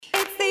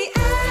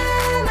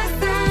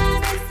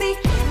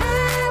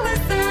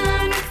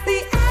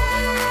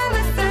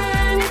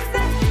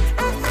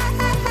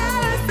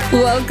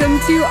Welcome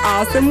to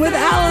Awesome with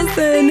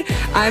Allison.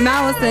 I'm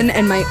Allison,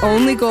 and my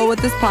only goal with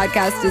this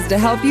podcast is to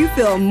help you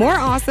feel more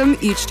awesome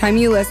each time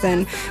you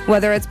listen,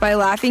 whether it's by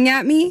laughing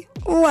at me,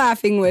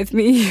 laughing with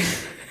me,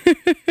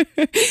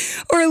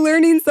 or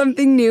learning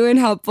something new and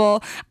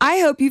helpful. I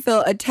hope you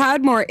feel a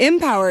tad more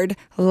empowered,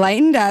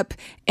 lightened up,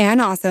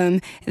 and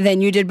awesome than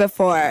you did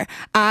before.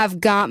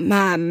 I've got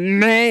my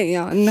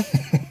man,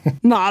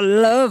 my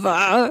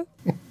lover,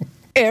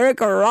 Eric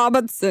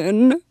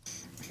Robertson.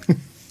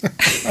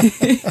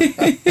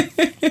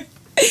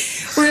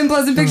 We're in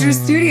Pleasant Pictures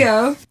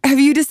Studio. Have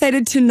you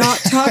decided to not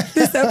talk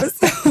this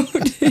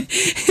episode?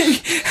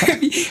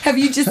 have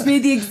you just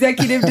made the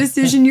executive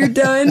decision you're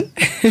done?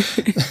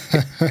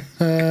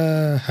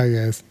 Hi,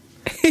 guys.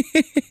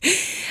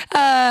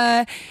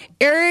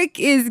 Eric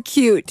is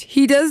cute.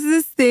 He does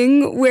this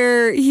thing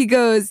where he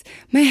goes,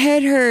 my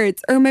head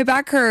hurts or my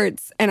back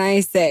hurts. And I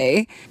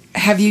say,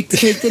 have you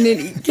taken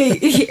it?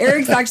 Okay,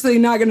 Eric's actually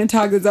not going to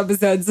talk this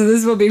episode, so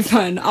this will be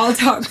fun. I'll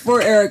talk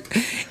for Eric.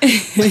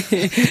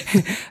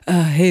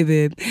 Hey,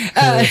 babe.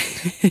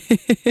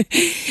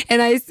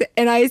 And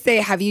I say,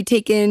 have you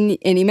taken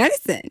any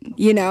medicine?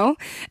 You know?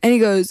 And he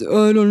goes,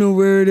 oh, I don't know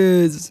where it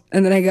is.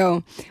 And then I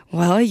go,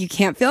 well, you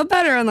can't feel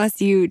better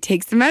unless you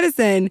take some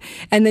medicine.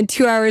 And then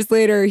 2 hours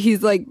later,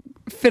 he's like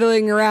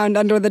fiddling around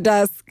under the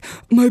desk.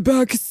 My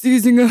back is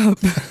seizing up.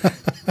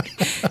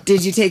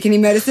 Did you take any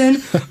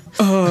medicine?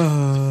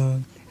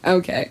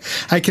 Okay.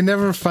 I can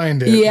never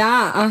find it.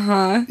 Yeah,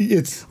 uh-huh.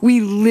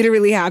 We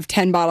literally have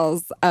 10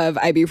 bottles of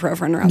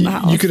ibuprofen around the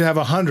house. You could have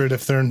 100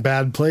 if they're in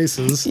bad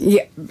places.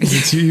 Yeah.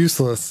 It's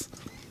useless.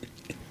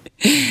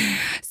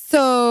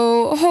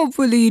 So,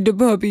 hopefully the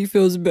puppy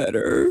feels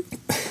better.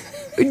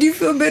 Do you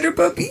feel better,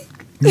 puppy?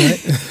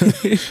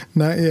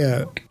 Not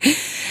yet.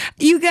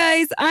 You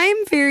guys, I'm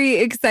very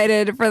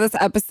excited for this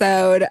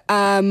episode.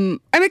 I'm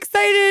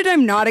excited.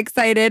 I'm not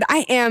excited.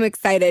 I am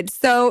excited.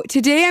 So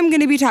today I'm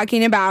going to be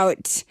talking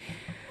about,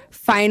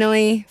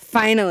 finally,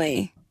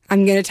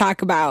 I'm going to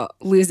talk about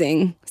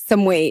losing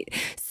some weight.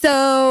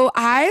 So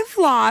I've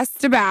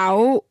lost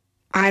about,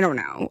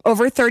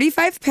 over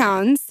 35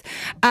 pounds.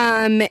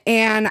 And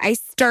I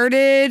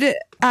started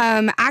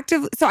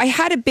active. So I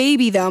had a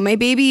baby though. My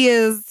baby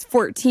is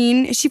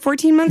 14. Is she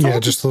 14 months old? Yeah,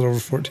 just a little over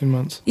 14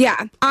 months.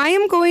 Yeah. I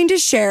am going to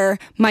share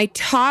my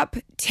top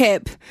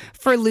tip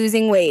for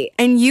losing weight.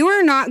 And you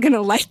are not going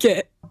to like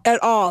it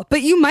at all,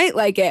 but you might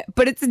like it,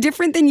 but it's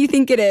different than you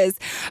think it is.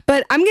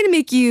 But I'm going to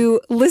make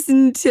you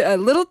listen to a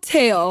little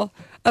tale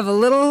of a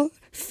little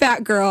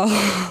fat girl.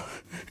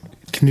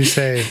 Can you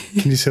say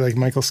like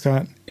Michael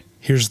Scott?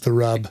 Here's the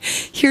rub.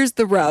 Here's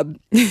the rub.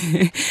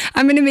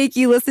 I'm going to make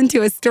you listen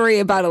to a story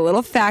about a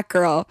little fat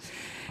girl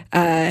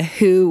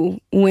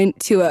who went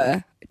to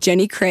a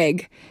Jenny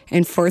Craig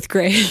in 4th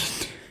grade.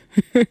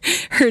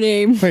 Her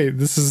name. Wait,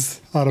 this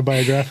is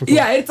autobiographical.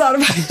 Yeah, it's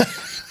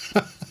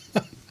autobiographical.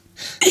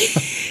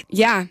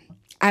 Yeah,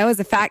 I was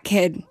a fat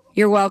kid.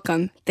 You're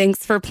welcome.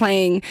 Thanks for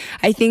playing.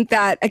 I think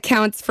that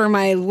accounts for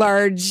my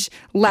large,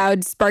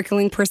 loud,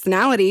 sparkling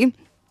personality.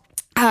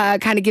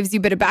 Kind of gives you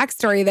a bit of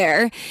backstory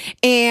there.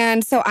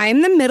 And so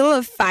I'm the middle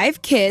of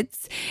 5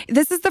 kids.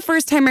 This is the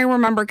first time I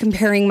remember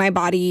comparing my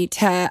body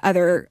to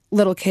other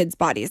little kids'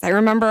 bodies. I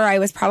remember I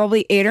was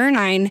probably 8 or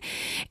 9,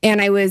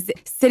 and I was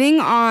sitting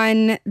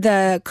on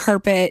the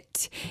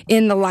carpet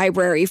in the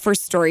library for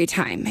story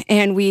time,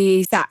 and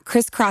we sat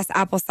crisscross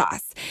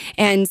applesauce.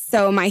 And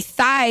so my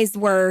thighs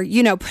were,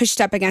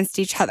 pushed up against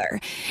each other.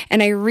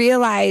 And I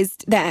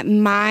realized that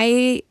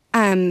my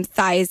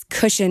thighs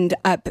cushioned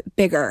up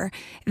bigger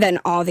than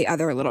all the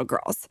other little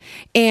girls.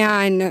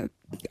 And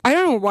I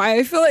don't know why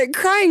I feel like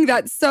crying.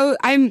 That's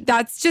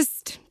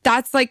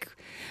like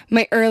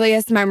my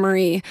earliest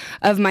memory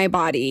of my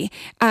body.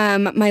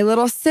 My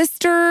little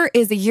sister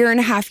is 1.5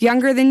 years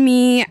younger than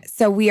me,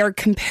 so we are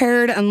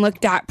compared and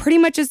looked at pretty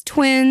much as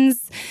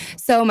twins.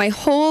 So my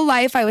whole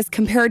life I was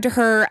compared to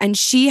her, and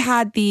she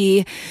had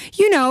the,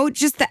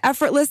 just the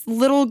effortless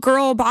little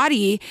girl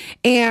body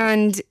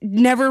and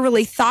never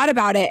really thought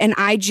about it, and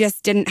I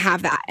just didn't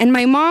have that. And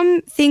my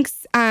mom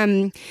thinks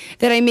that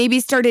I maybe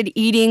started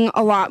eating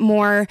a lot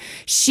more.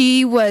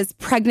 She was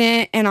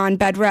pregnant and on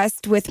bed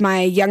rest with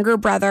my younger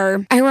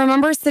brother. I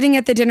remember sitting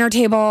at the dinner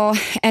table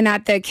and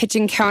at the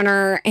kitchen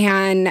counter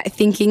and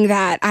thinking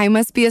that I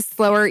must be a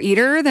slower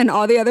eater than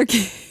all the other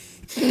kids.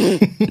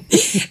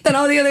 than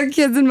all the other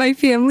kids in my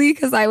family,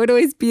 because I would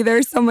always be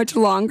there so much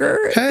longer.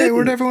 Hey,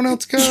 where'd everyone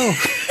else go?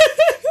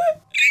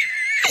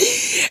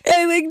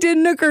 It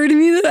didn't occur to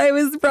me that I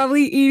was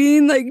probably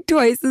eating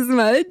twice as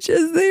much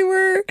as they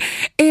were.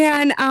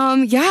 And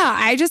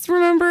I just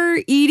remember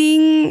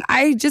eating.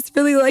 I just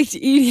really liked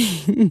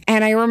eating.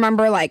 And I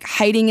remember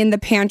hiding in the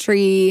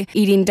pantry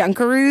eating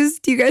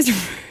Dunkaroos. Do you guys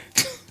remember?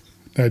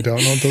 I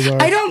don't know what those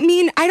are. I don't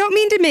mean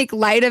to make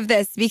light of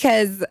this,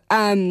 because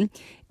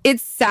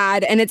it's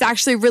sad, and it's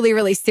actually really,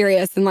 really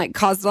serious, and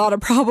caused a lot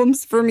of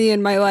problems for me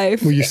in my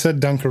life. Well, you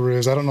said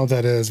Dunkaroos. I don't know what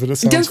that is, but it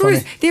sounds funny.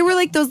 They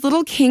were those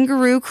little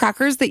kangaroo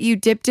crackers that you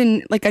dipped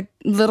in a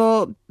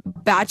little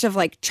batch of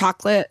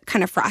chocolate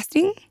kind of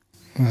frosting.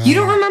 You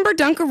don't remember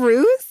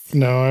Dunkaroos?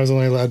 No, I was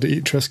only allowed to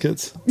eat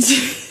Triscuits.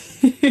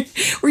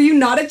 Were you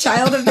not a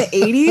child of the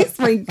 80s?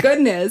 My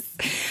goodness.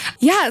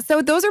 Yeah,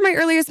 so those are my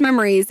earliest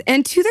memories.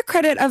 And to the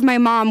credit of my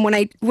mom,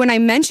 when I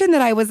mentioned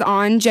that I was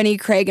on Jenny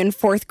Craig in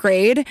 4th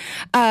grade,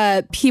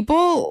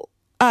 people...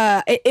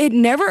 it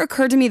never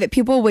occurred to me that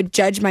people would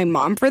judge my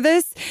mom for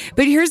this.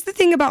 But here's the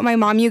thing about my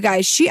mom, you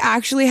guys. She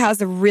actually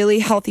has a really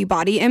healthy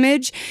body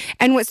image.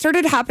 And what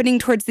started happening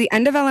towards the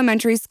end of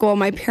elementary school,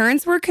 my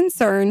parents were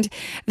concerned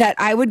that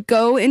I would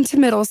go into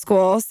middle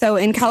school. So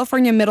in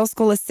California, middle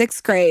school is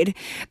 6th grade,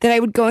 that I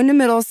would go into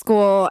middle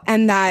school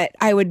and that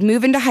I would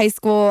move into high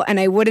school and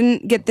I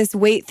wouldn't get this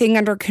weight thing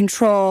under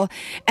control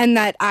and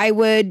that I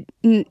would,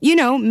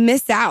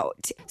 miss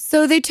out.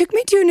 So they took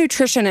me to a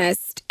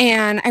nutritionist,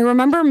 and I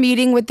remember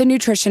meeting with the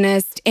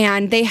nutritionist,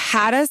 and they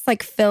had us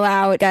fill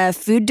out a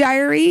food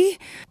diary.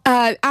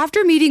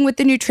 After meeting with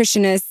the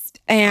nutritionist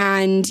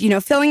and,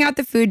 filling out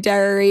the food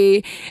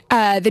diary,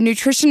 the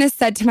nutritionist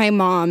said to my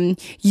mom,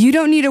 "You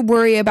don't need to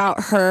worry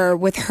about her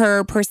with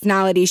her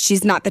personality.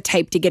 She's not the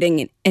type to get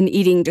an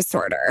eating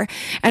disorder."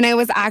 And I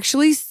was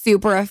actually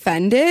super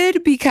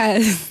offended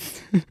because...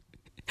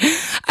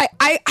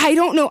 I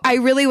don't know. I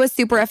really was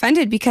super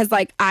offended because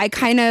I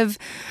kind of,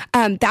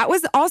 that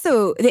was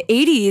also the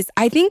 80s.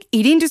 I think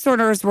eating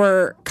disorders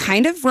were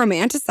kind of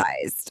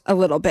romanticized a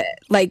little bit.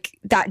 Like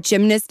that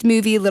gymnast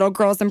movie, Little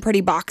Girls in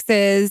Pretty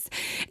Boxes,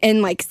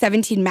 and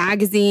 17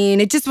 magazine.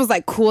 It just was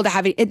cool to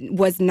have it.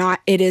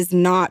 It is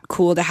not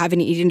cool to have an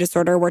eating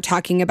disorder. We're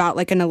talking about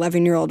an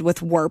 11-year-old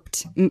with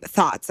warped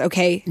thoughts.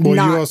 Okay. Well,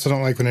 you also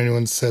don't like when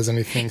anyone says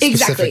anything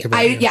specific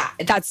about you. Yeah,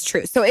 that's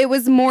true. So it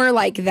was more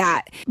like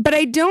that. But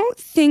I don't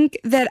think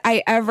that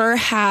I ever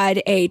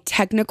had a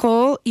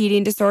technical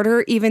eating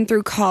disorder, even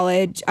through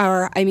college,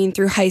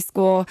 through high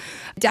school.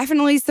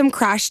 Definitely some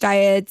crash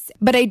diets,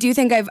 but I do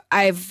think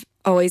I've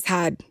always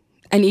had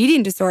an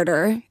eating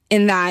disorder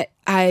in that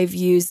I've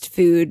used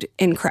food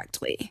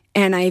incorrectly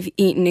and I've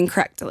eaten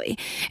incorrectly.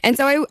 And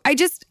so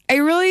I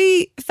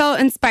really felt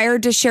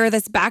inspired to share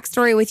this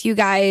backstory with you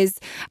guys.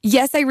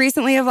 Yes, I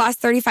recently have lost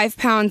 35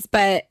 pounds,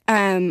 but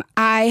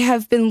I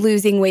have been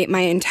losing weight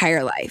my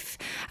entire life.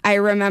 I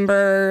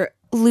remember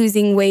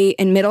losing weight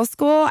in middle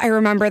school. I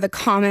remember the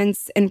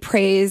comments and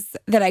praise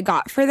that I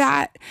got for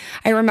that.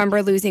 I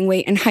remember losing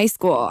weight in high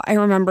school. I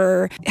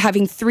remember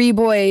having 3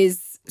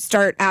 boys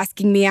start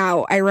asking me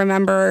out. I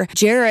remember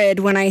Jared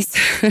when I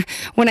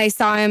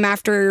saw him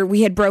after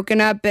we had broken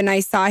up, and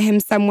I saw him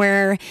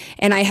somewhere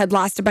and I had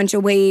lost a bunch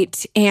of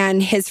weight,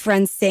 and his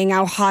friends saying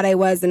how hot I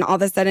was, and all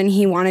of a sudden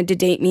he wanted to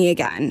date me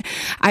again.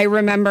 I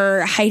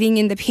remember hiding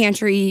in the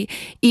pantry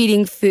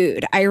eating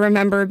food. I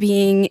remember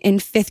being in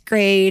 5th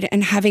grade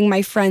and having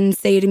my friends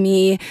say to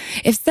me,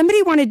 if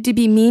somebody wanted to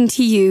be mean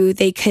to you,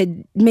 they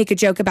could make a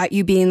joke about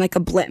you being like a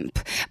blimp,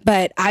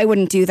 but I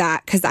wouldn't do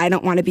that because I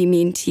don't want to be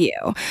mean to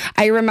you.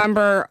 I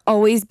remember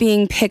always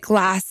being picked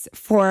last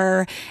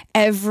for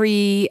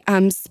every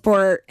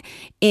sport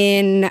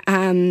in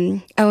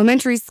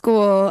elementary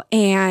school,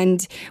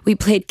 and we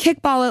played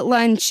kickball at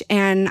lunch,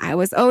 and I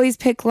was always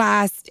picked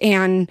last,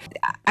 and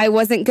I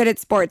wasn't good at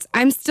sports.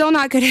 I'm still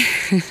not good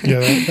at Yeah,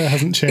 that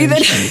hasn't changed.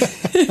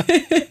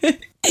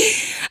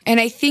 And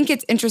I think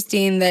it's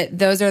interesting that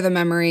those are the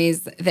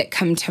memories that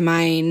come to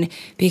mind,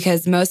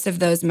 because most of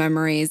those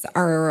memories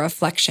are a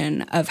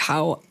reflection of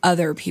how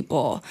other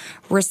people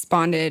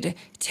responded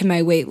to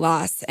my weight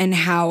loss and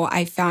how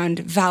I found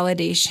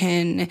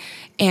validation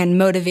and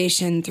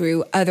motivation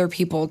through other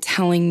people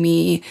telling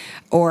me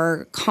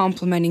or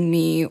complimenting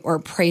me or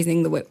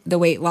praising the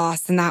weight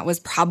loss. And that was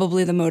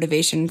probably the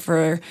motivation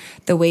for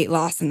the weight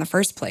loss in the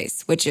first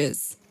place, which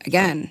is,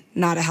 again,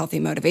 not a healthy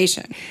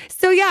motivation.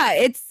 So yeah,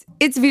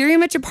 it's very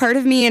much a part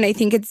of me, and I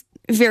think it's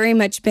very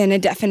much been a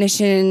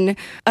definition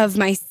of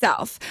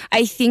myself.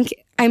 I think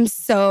I'm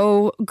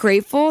so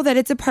grateful that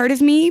it's a part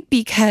of me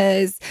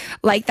because,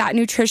 like that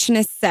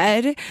nutritionist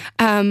said,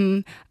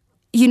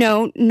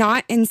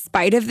 not in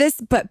spite of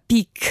this, but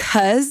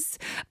because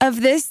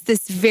of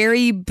this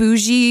very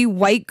bougie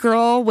white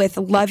girl with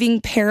loving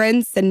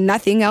parents and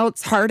nothing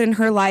else hard in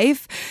her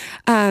life,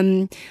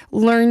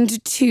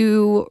 learned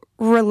to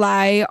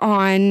rely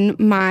on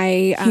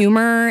my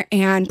humor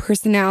and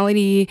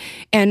personality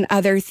and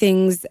other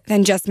things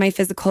than just my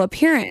physical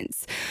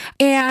appearance.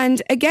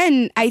 And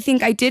again, I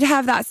think I did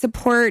have that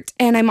support,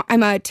 and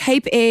I'm a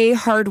type A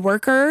hard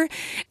worker.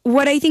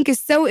 What I think is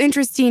so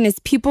interesting is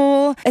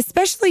people,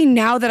 especially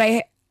now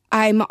that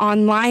I'm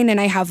online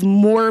and I have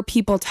more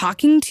people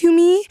talking to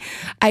me,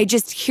 I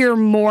just hear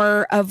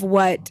more of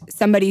what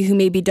somebody who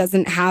maybe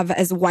doesn't have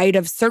as wide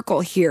of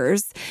circle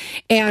hears.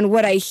 And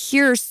what I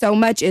hear so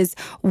much is,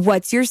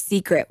 what's your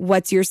secret?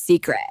 What's your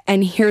secret?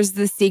 And here's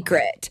the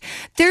secret.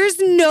 There's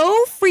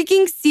no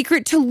freaking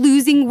secret to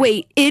losing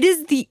weight. It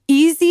is the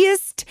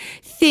easiest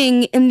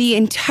thing in the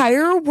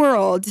entire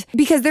world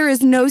because there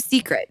is no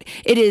secret.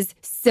 It is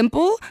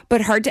simple,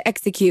 but hard to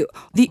execute.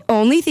 The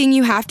only thing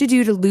you have to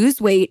do to lose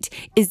weight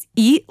is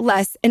eat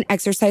less and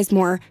exercise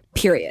more,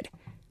 period.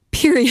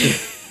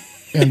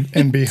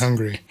 And be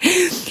hungry.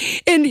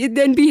 And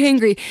then be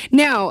hangry.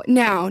 Now,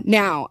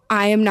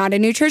 I am not a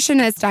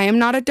nutritionist. I am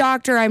not a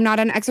doctor. I'm not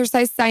an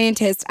exercise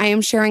scientist. I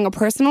am sharing a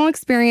personal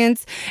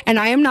experience, and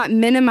I am not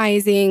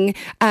minimizing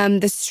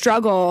the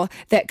struggle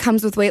that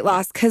comes with weight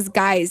loss, because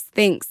guys,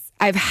 thanks.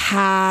 I've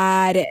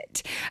had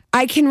it.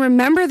 I can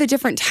remember the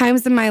different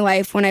times in my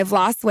life when I've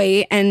lost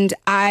weight, and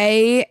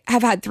I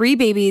have had 3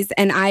 babies,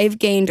 and I've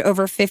gained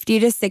over 50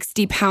 to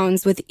 60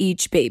 pounds with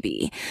each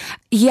baby.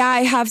 Yeah, I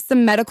have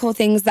some medical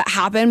things that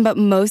happen, but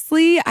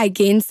mostly I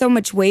gain so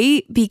much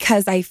weight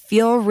because I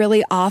feel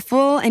really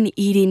awful and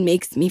eating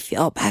makes me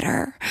feel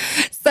better.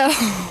 So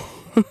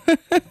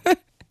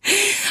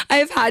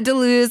I've had to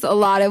lose a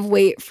lot of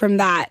weight from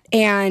that.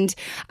 And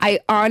I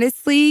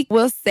honestly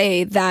will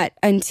say that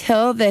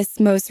until this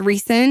most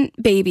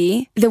recent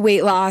baby, the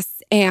weight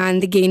loss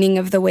and the gaining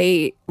of the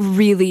weight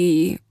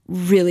really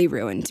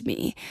ruined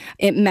me.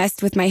 It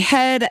messed with my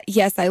head.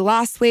 Yes, I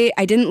lost weight.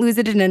 I didn't lose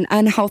it in an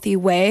unhealthy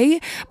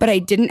way, but I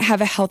didn't have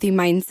a healthy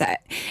mindset.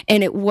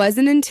 And it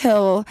wasn't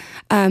until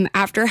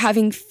after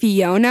having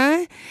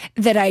Fiona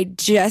that I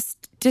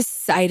just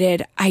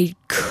decided I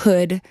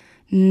could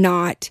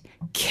not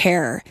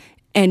care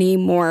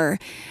anymore.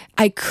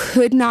 I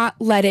could not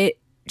let it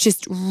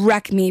just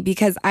wreck me,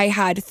 because I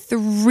had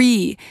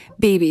 3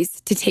 babies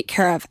to take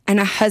care of and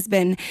a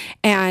husband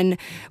and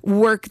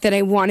work that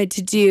I wanted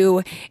to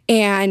do.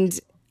 And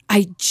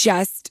I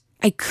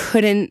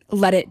couldn't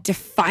let it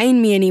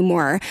define me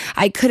anymore.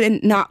 I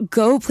couldn't not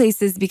go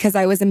places because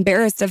I was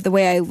embarrassed of the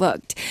way I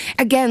looked.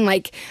 Again,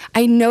 like,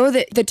 I know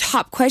that the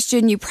top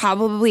question you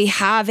probably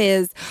have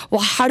is,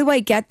 well, how do I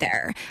get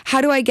there? How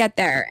do I get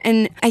there?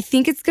 And I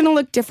think it's going to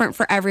look different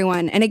for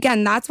everyone. And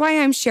again, that's why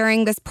I'm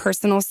sharing this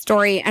personal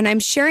story, and I'm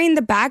sharing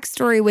the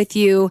backstory with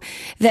you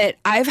that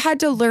I've had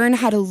to learn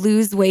how to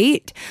lose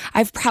weight.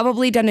 I've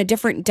probably done a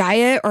different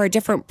diet or a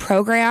different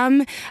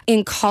program.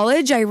 In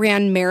college, I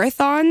ran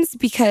marathons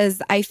because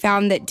I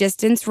found that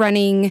distance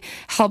running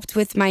helped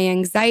with my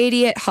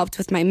anxiety. It helped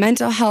with my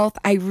mental health.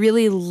 I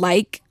really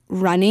like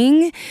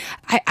running.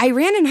 I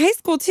ran in high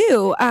school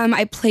too.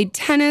 I played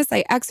tennis,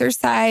 I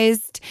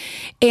exercised,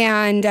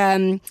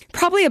 and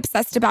probably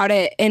obsessed about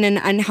it in an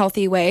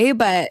unhealthy way.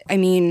 But I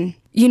mean,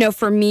 you know,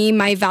 for me,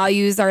 my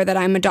values are that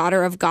I'm a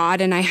daughter of God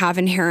and I have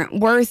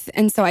inherent worth.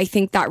 And so I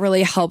think that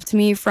really helped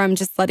me from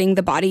just letting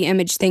the body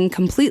image thing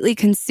completely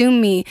consume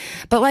me.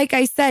 But like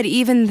I said,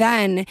 even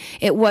then,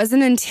 it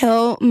wasn't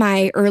until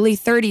my early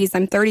 30s,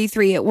 I'm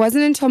 33, it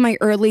wasn't until my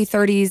early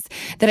 30s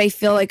that I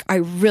feel like I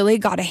really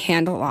got a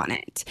handle on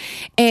it.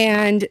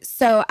 And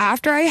so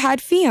after I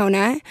had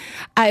Fiona,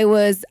 I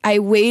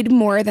weighed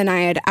more than I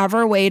had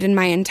ever weighed in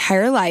my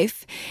entire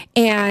life.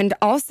 And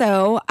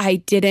also I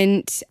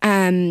didn't,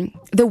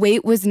 the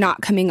weight was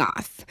not coming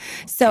off.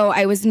 So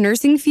I was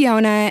nursing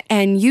Fiona,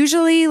 and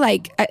usually,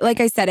 like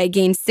I said, I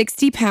gained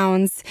 60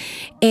 pounds,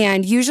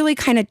 and usually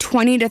kind of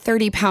 20 to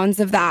 30 pounds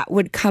of that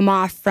would come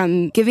off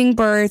from giving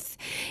birth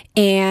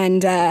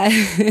and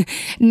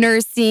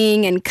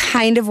nursing and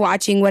kind of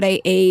watching what I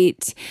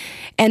ate.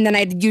 And then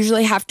I'd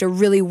usually have to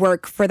really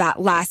work for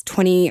that last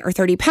 20 or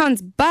 30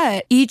 pounds.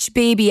 But each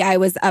baby, I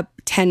was up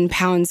 10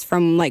 pounds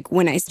from like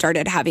when I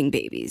started having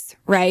babies,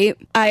 right?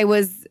 I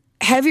was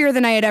heavier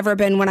than I had ever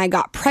been when I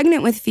got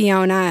pregnant with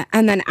Fiona.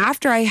 And then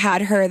after I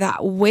had her,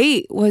 that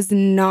weight was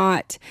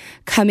not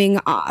coming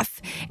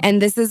off.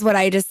 And this is what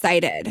I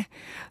decided.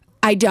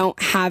 I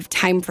don't have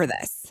time for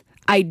this.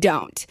 I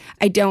don't.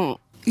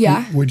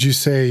 Yeah. Would you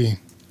say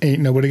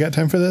ain't nobody got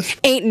time for this?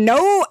 He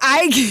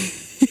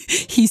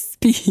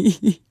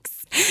speaks.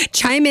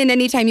 Chime in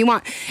anytime you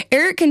want.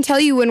 Eric can tell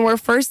you when we're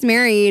first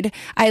married,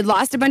 I had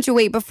lost a bunch of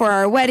weight before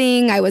our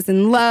wedding. I was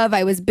in love.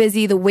 I was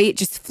busy. The weight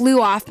just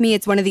flew off me.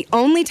 It's one of the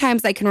only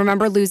times I can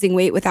remember losing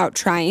weight without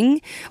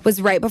trying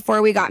was right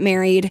before we got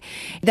married.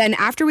 Then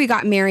after we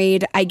got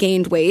married, I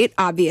gained weight,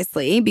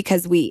 obviously,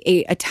 because we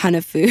ate a ton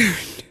of food.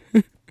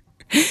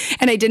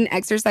 And I didn't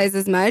exercise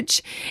as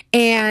much.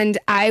 And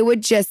I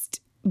would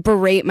just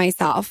berate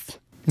myself.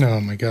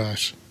 Oh my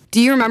gosh. Do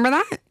you remember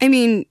that? I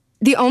mean,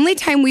 the only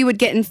time we would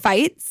get in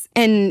fights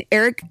and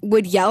Eric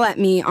would yell at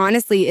me,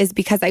 honestly, is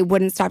because I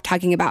wouldn't stop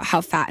talking about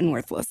how fat and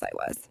worthless I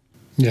was.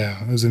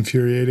 Yeah, it was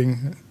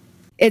infuriating.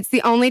 It's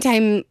the only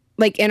time,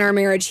 like, in our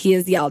marriage, he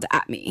has yelled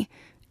at me.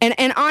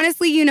 And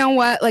honestly, you know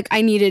what? Like,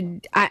 I'm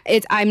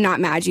not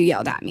mad you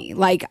yelled at me.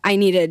 Like, I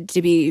needed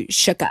to be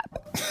shook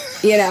up,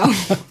 you know?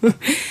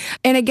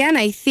 And again,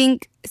 I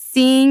think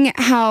seeing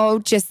how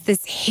just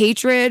this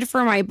hatred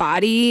for my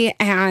body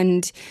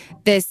and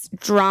this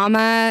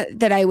drama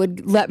that I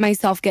would let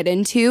myself get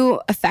into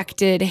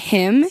affected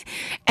him.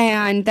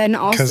 And then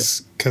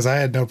also... Because I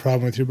had no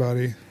problem with your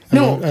body.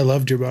 I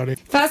loved your body.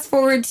 Fast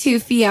forward to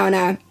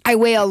Fiona. I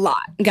weigh a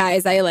lot,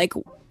 guys.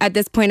 At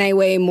this point, I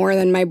weigh more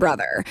than my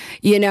brother.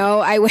 You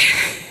know,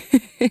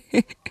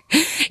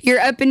 You're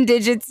up in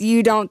digits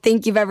you don't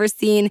think you've ever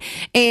seen.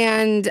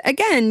 And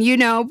again,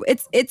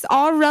 it's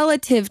all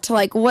relative to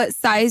like what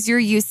size you're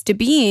used to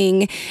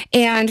being.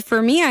 And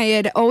for me, I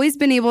had always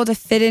been able to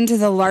fit into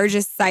the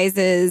largest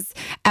sizes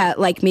at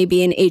like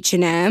maybe an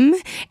H&M.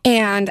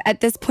 And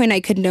at this point,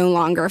 I could no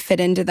longer fit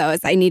into those.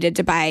 I needed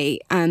to buy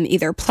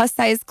either plus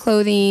size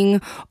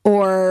clothing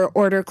or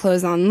order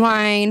clothes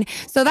online.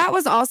 So that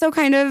was also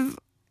kind of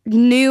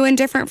new and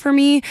different for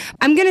me.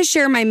 I'm going to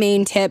share my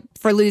main tip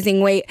for losing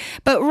weight.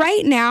 But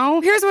right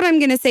now, here's what I'm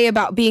going to say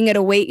about being at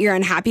a weight you're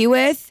unhappy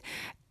with.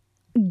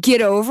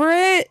 Get over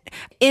it,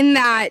 in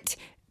that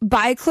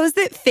buy clothes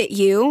that fit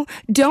you.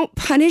 Don't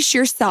punish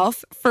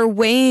yourself for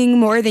weighing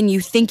more than you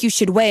think you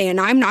should weigh.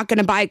 And I'm not going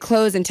to buy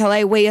clothes until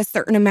I weigh a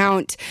certain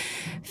amount.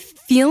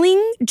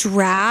 Feeling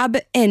drab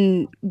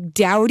and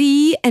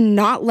dowdy and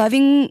not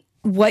loving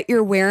what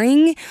you're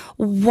wearing,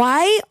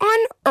 why on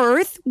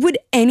earth would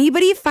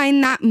anybody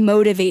find that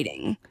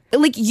motivating?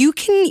 Like, you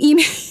can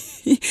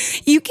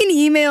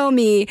email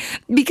me,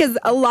 because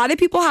a lot of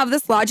people have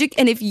this logic,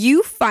 and if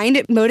you find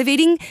it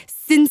motivating,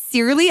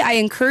 sincerely, I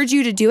encourage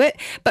you to do it.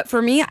 But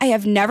for me, I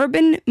have never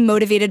been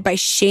motivated by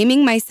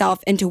shaming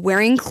myself into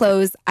wearing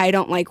clothes I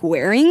don't like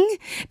wearing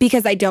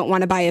because I don't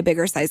want to buy a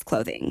bigger size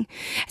clothing.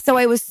 So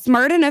I was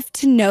smart enough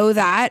to know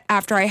that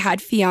after I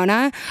had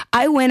Fiona,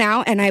 I went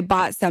out and I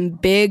bought some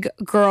big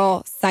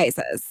girl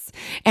sizes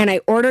and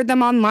I ordered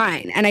them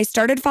online, and I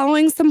started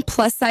following some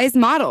plus size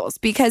models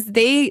because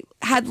they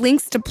had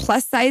links to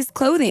plus size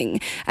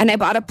clothing, and I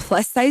bought a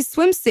plus size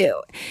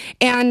swimsuit.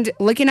 And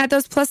looking at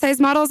those plus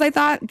size models, I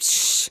thought,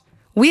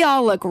 we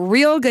all look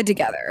real good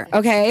together,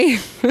 okay?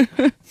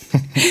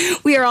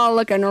 We are all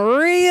looking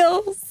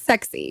real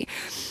sexy.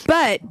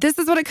 But this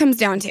is what it comes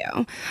down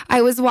to.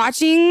 I was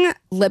watching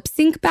Lip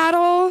Sync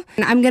Battle,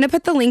 and I'm going to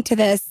put the link to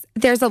this.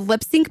 There's a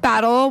lip sync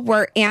battle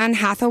where Anne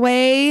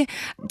Hathaway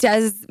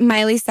does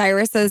Miley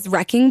Cyrus's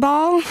Wrecking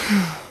Ball.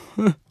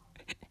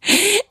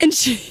 And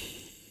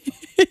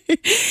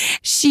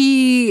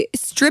she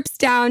strips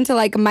down to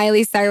like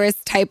Miley Cyrus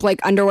type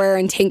like underwear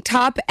and tank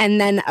top,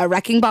 and then a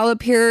wrecking ball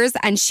appears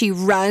and she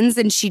runs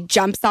and she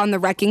jumps on the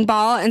wrecking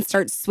ball and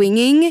starts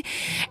swinging.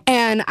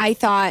 And I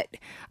thought,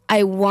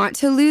 I want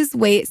to lose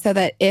weight so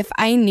that if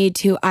I need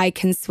to, I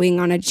can swing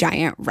on a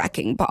giant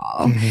wrecking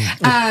ball.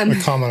 Mm-hmm.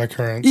 A common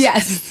occurrence.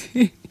 Yes.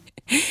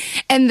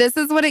 And this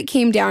is what it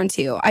came down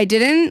to. I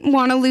didn't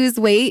want to lose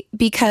weight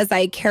because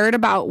I cared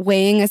about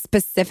weighing a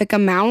specific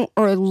amount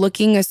or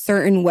looking a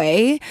certain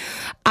way.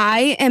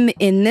 I am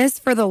in this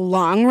for the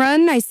long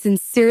run. I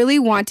sincerely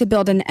want to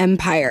build an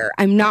empire.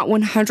 I'm not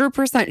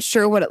 100%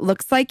 sure what it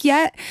looks like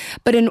yet,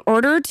 but in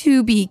order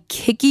to be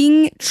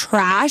kicking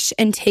trash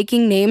and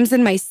taking names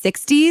in my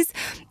 60s,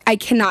 I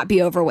cannot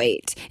be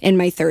overweight in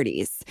my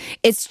 30s.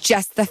 It's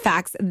just the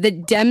facts. The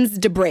Dems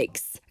de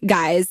breaks,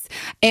 guys.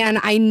 And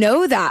I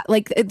know that,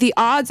 like, the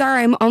odds are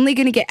I'm only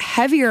going to get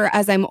heavier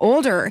as I'm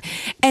older.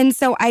 And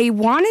so I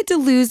wanted to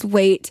lose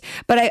weight,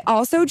 but I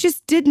also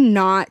just did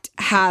not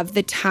have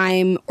the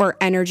time or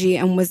energy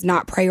and was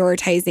not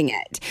prioritizing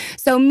it.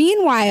 So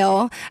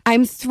meanwhile,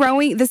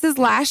 this is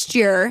last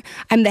year,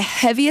 I'm the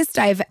heaviest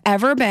I've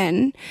ever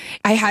been.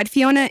 I had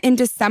Fiona in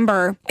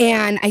December,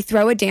 and I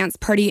throw a dance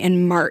party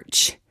in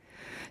March.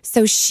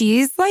 So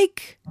she's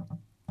like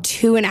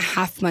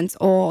 2.5 months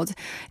old,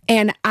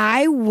 and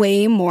I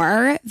weigh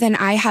more than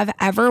I have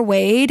ever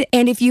weighed.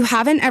 And if you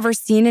haven't ever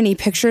seen any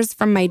pictures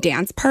from my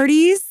dance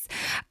parties,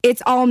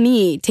 it's all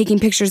me taking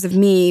pictures of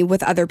me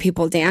with other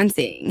people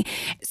dancing.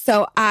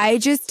 So I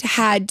just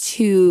had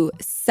to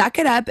suck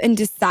it up and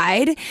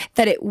decide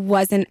that it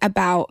wasn't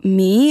about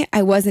me.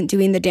 I wasn't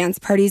doing the dance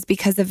parties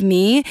because of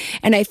me.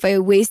 And if I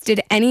wasted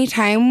any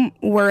time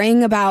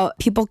worrying about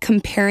people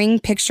comparing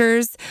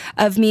pictures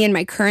of me in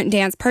my current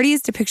dance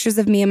parties to pictures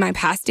of me in my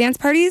past dance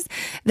parties,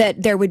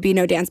 that there would be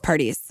no dance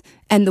parties.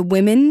 And the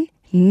women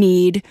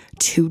need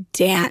to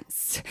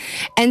dance.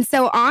 And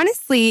so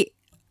honestly,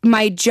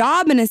 my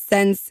job, in a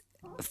sense,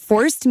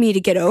 forced me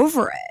to get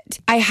over it.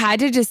 I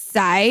had to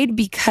decide,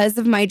 because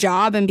of my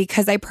job and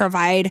because I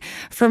provide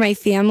for my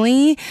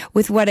family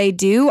with what I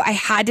do, I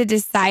had to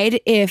decide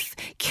if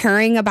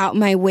caring about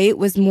my weight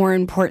was more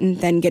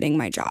important than getting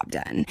my job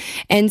done.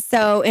 And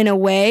so in a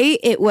way,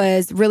 it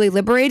was really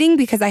liberating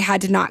because I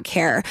had to not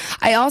care.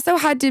 I also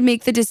had to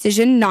make the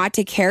decision not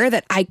to care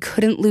that I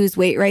couldn't lose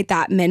weight right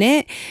that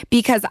minute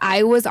because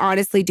I was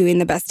honestly doing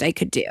the best I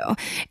could do.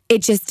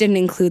 It just didn't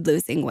include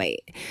losing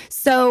weight.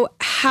 So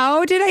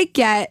how did I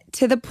get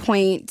to the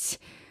point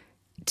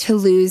to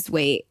lose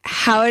weight?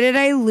 How did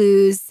I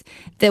lose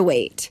the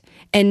weight?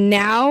 And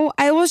now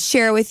I will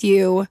share with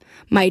you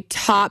my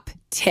top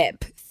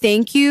tip.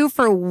 Thank you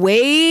for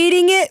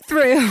waiting it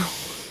through.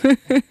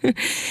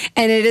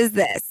 And it is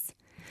this: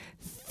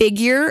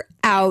 figure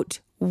out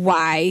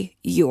why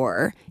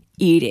you're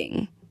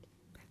eating.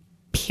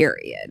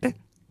 Period.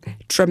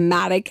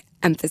 Dramatic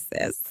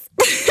emphasis.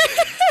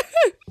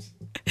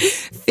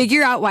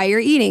 Figure out why you're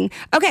eating.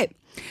 Okay.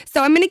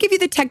 So I'm going to give you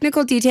the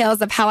technical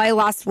details of how I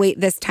lost weight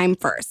this time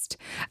first.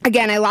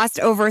 Again, I lost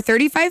over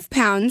 35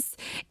 pounds.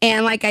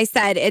 And like I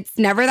said, it's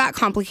never that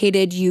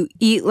complicated. You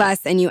eat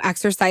less and you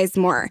exercise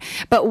more.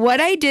 But what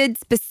I did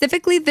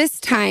specifically this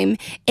time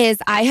is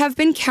I have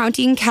been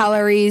counting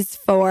calories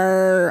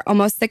for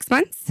almost 6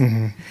 months.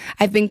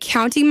 I've been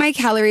counting my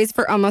calories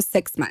for almost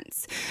 6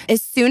 months.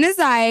 As soon as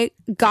I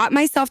got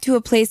myself to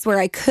a place where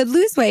I could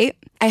lose weight,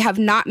 I have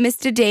not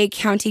missed a day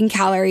counting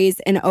calories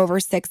in over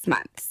 6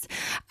 months.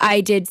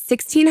 I did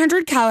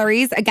 1,600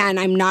 calories. Again,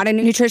 I'm not a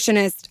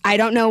nutritionist. I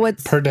don't know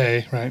what's... Per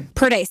day, right?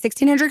 Per day,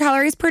 1,600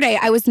 calories per day.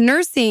 I was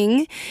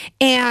nursing,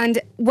 and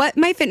what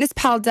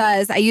MyFitnessPal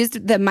does, I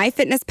used the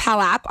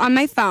MyFitnessPal app on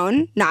my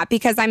phone, not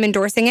because I'm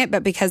endorsing it,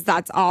 but because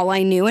that's all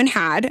I knew and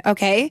had,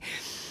 okay?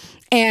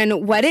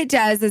 And what it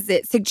does is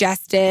it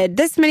suggested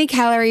this many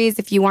calories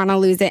if you want to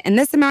lose it in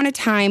this amount of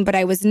time. But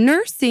I was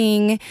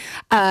nursing,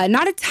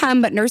 not a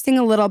ton, but nursing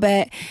a little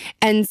bit.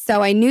 And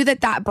so I knew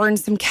that burned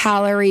some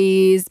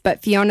calories.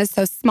 But Fiona's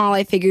so small,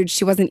 I figured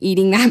she wasn't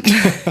eating that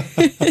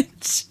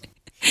much.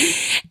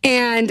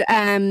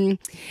 And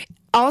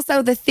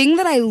also, the thing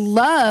that I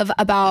love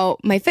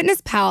about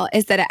MyFitnessPal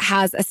is that it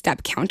has a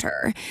step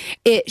counter.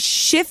 It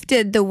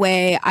shifted the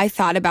way I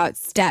thought about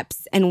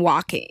steps and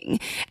walking.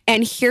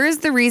 And here's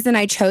the reason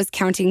I chose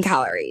counting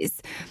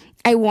calories.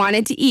 I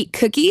wanted to eat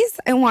cookies.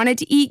 I wanted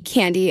to eat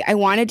candy. I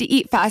wanted to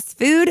eat fast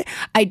food.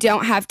 I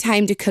don't have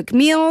time to cook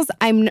meals.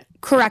 I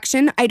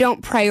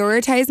don't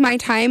prioritize my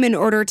time in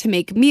order to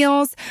make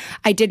meals.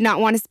 I did not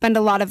want to spend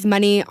a lot of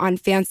money on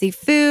fancy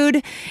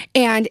food.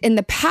 And in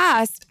the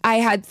past, I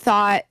had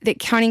thought that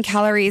counting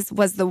calories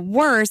was the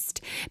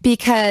worst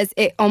because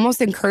it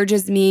almost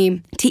encourages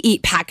me to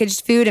eat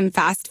packaged food and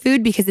fast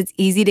food because it's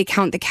easy to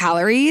count the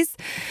calories.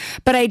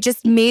 But I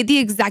just made the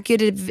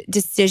executive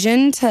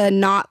decision to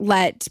not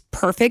let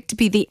perfect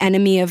be the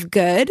enemy of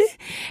good.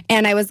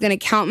 And I was going to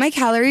count my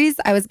calories.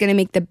 I was going to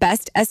make the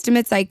best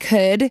estimates I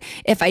could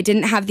if I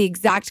didn't have the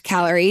exact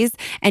calories.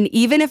 And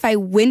even if I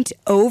went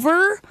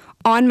over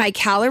on my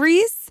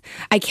calories,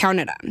 I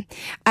counted them.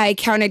 I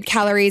counted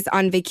calories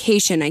on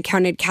vacation. I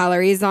counted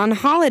calories on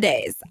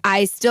holidays.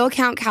 I still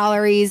count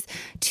calories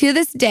to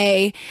this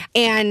day.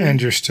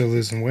 And you're still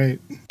losing weight.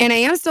 And I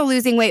am still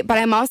losing weight, but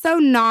I'm also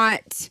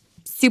not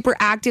super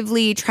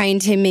actively trying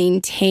to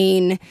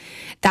maintain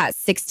that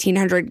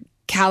 1,600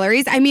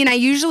 calories. I mean, I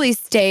usually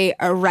stay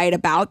right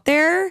about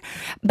there.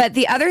 But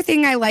the other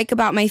thing I like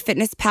about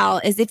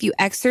MyFitnessPal is if you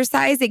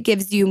exercise, it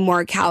gives you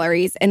more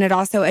calories, and it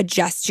also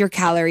adjusts your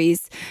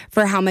calories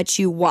for how much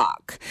you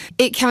walk.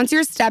 It counts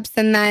your steps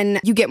and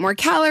then you get more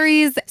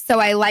calories. So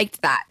I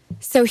liked that.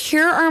 So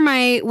here are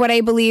what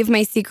I believe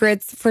my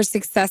secrets for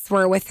success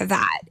were with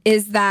that,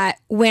 is that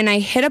when I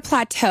hit a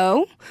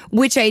plateau,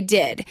 which I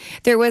did,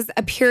 there was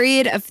a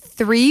period of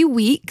 3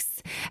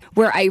 weeks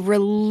where I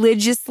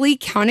religiously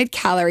counted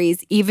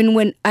calories, even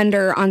when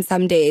under on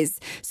some days,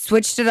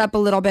 switched it up a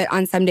little bit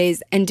on some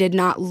days, and did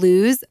not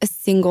lose a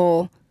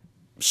single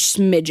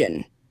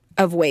smidgen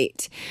of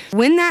weight.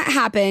 When that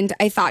happened,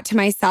 I thought to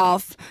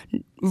myself,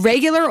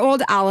 regular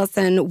old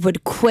Allison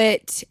would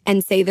quit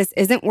and say this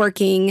isn't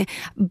working,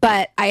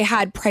 but I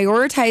had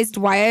prioritized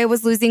why I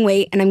was losing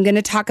weight, and I'm going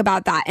to talk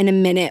about that in a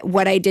minute,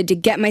 what I did to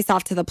get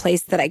myself to the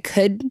place that I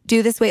could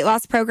do this weight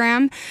loss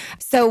program.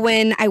 So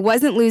when I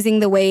wasn't losing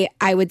the weight,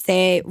 I would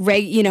say,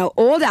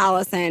 old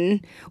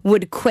Allison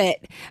would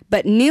quit,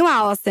 but new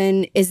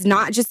Allison is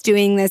not just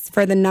doing this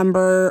for the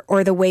number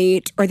or the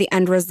weight or the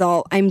end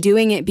result. I'm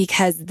doing it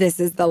because this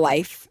is the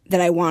life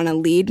that I want to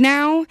lead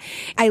now.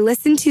 I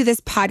listened to this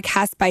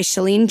podcast by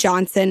Chalene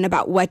Johnson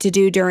about what to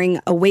do during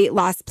a weight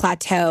loss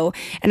plateau,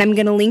 and I'm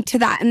going to link to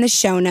that in the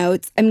show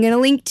notes. I'm going to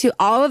link to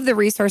all of the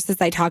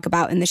resources I talk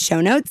about in the show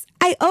notes.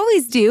 I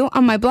always do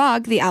on my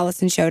blog,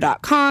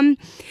 theallisonshow.com.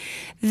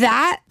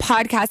 That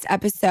podcast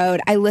episode,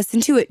 I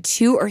listened to it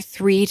 2 or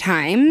 3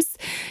 times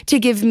to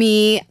give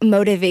me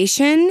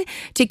motivation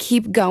to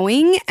keep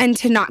going and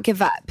to not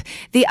give up.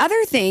 The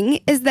other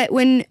thing is that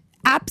when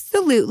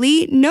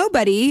absolutely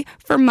nobody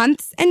for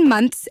months and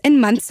months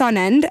and months on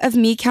end of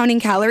me counting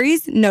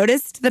calories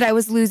noticed that I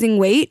was losing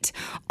weight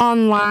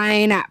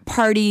online, at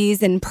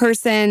parties, in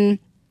person,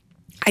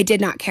 I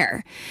did not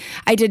care.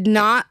 I did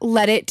not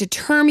let it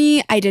deter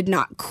me. I did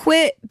not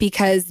quit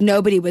because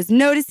nobody was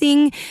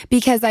noticing,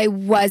 because I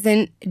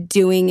wasn't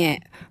doing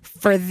it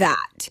for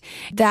that.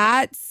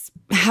 That's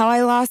how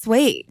I lost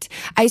weight.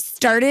 I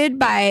started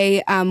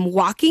by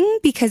walking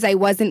because I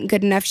wasn't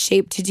good enough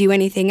shape to do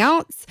anything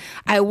else.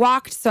 I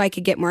walked so I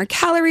could get more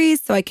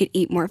calories, so I could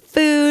eat more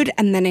food.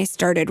 And then I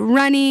started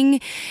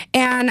running.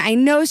 And I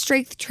know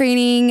strength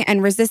training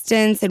and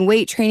resistance and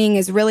weight training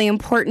is really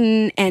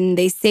important, and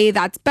they say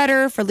that's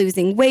better for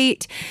losing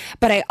weight.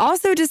 But I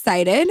also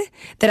decided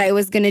that I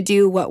was going to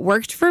do what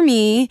worked for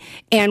me.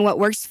 And what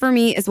works for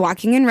me is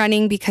walking and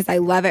running because I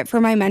love it for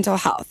my mental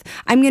health.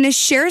 I'm going to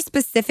share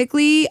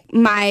specifically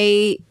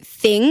my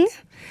thing,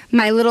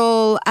 my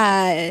little,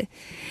 I've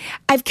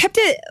kept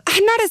it,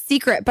 not a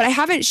secret, but I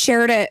haven't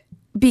shared it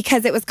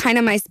because it was kind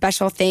of my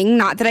special thing.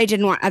 Not that I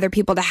didn't want other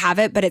people to have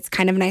it, but it's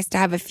kind of nice to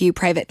have a few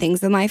private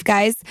things in life,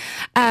 guys.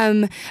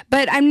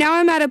 But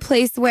I'm at a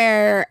place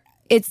where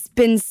it's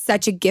been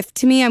such a gift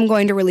to me. I'm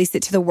going to release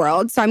it to the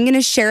world. So I'm going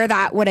to share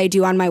what I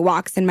do on my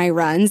walks and my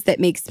runs that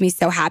makes me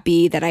so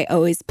happy that I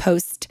always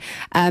post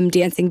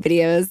dancing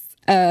videos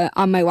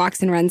on my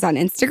walks and runs on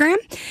Instagram.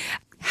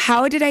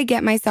 How did I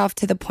get myself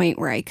to the point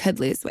where I could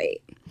lose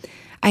weight?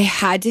 I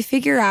had to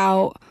figure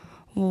out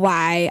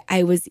why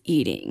I was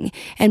eating.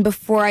 And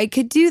before I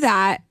could do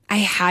that, I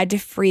had to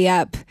free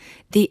up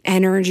the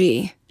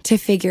energy to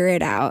figure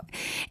it out.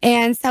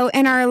 And so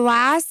in our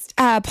last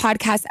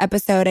podcast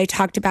episode, I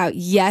talked about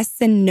yes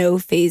and no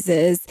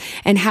phases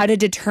and how to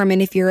determine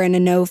if you're in a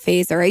no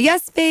phase or a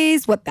yes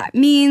phase, what that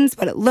means,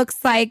 what it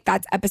looks like.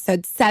 That's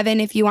episode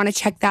 7 if you want to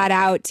check that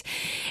out.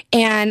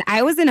 And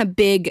I was in a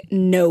big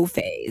no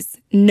phase.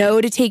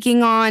 No to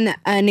taking on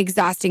an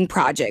exhausting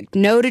project.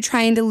 No to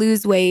trying to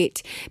lose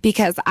weight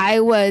because I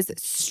was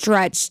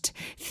stretched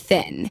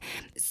thin.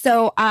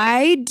 So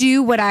I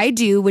do what I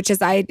do, which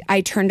is I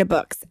turn to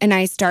books and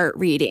I start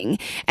reading.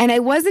 And I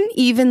wasn't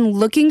even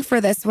looking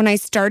for this when I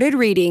started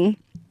reading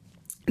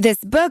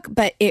this book,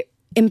 but it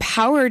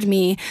empowered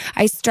me.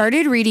 I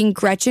started reading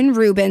Gretchen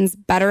Rubin's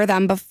Better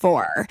Than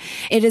Before.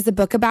 It is a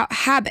book about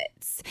habits.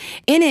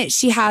 In it,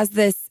 she has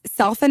this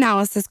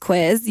self-analysis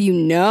quiz. You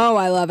know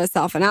I love a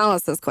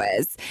self-analysis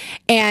quiz.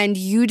 And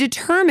you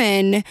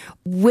determine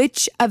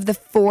which of the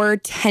 4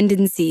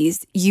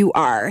 tendencies you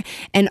are.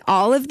 And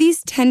all of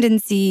these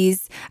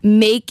tendencies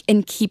make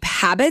and keep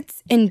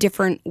habits in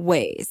different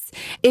ways.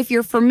 If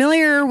you're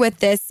familiar with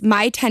this,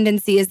 my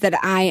tendency is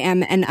that I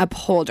am an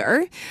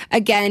upholder.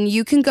 Again,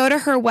 you can go to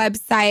her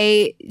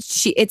website.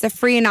 It's a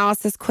free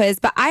analysis quiz,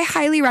 but I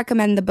highly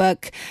recommend the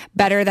book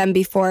Better Than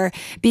Before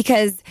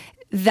because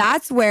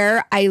that's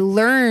where I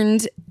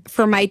learned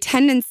for my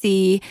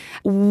tendency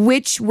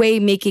which way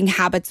making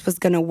habits was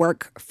going to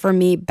work for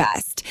me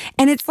best.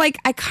 And it's like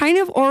I kind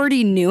of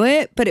already knew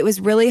it, but it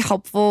was really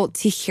helpful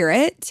to hear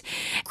it.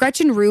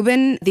 Gretchen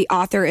Rubin, the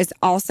author, is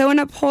also an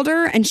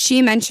upholder, and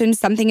she mentioned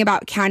something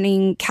about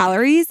counting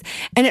calories.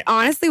 And it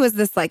honestly was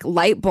this like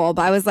light bulb.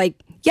 I was like,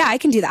 yeah, I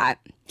can do that.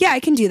 Yeah, I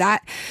can do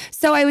that.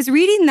 So I was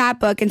reading that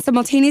book, and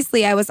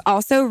simultaneously I was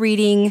also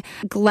reading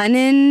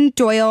Glennon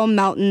Doyle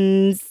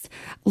Melton's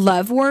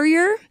Love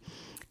Warrior.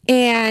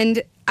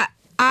 And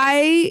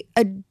I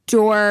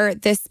adore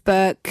this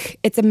book.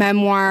 It's a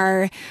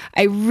memoir.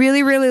 I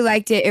really, really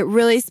liked it. It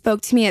really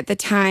spoke to me at the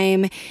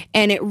time.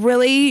 And it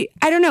really,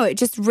 I don't know, it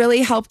just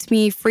really helped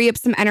me free up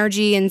some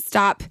energy and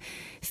stop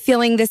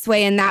feeling this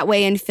way and that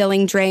way and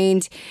feeling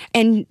drained.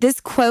 And this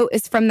quote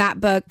is from that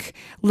book,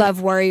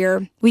 Love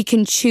Warrior. We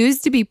can choose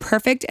to be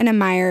perfect and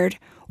admired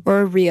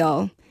or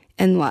real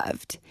and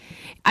loved.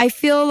 I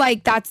feel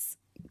like that's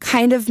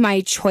kind of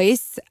my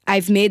choice.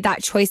 I've made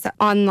that choice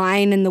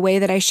online in the way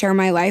that I share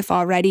my life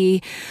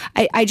already.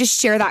 I just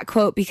share that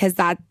quote because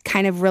that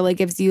kind of really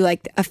gives you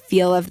like a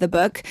feel of the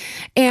book.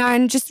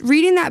 And just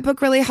reading that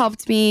book really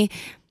helped me.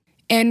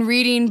 And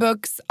reading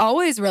books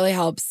always really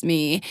helps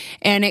me.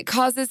 And it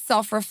causes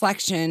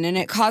self-reflection, and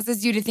it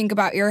causes you to think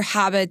about your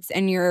habits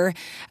and your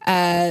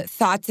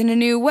thoughts in a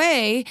new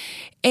way.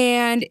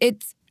 And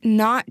it's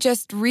not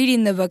just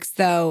reading the books,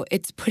 though.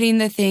 It's putting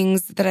the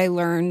things that I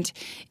learned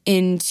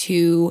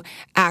into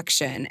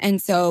action.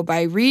 And so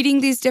by reading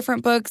these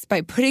different books,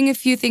 by putting a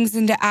few things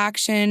into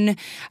action,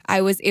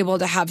 I was able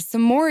to have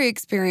some more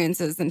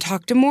experiences and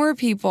talk to more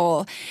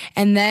people.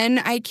 And then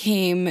I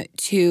came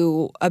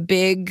to a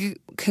big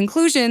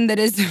conclusion that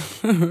is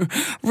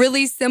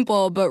really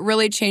simple, but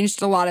really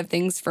changed a lot of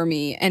things for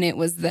me. And it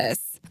was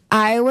this.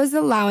 I was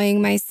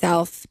allowing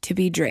myself to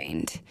be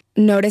drained.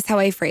 Notice how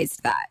I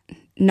phrased that.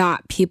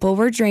 Not people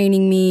were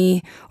draining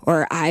me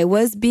or I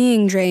was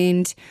being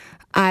drained.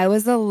 I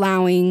was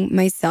allowing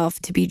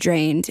myself to be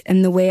drained.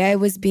 And the way I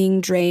was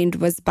being drained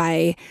was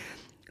by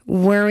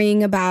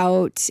worrying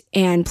about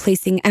and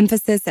placing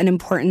emphasis and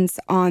importance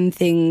on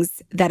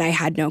things that I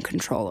had no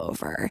control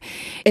over.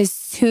 As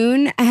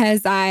soon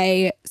as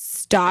I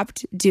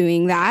stopped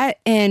doing that,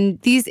 and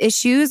these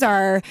issues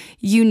are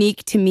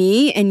unique to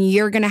me, and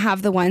you're going to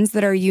have the ones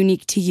that are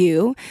unique to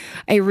you,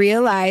 I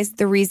realized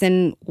the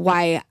reason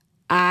why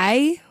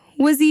I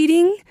was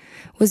eating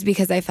was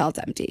because I felt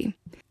empty.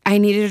 I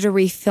needed to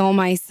refill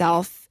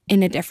myself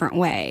in a different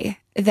way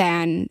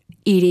than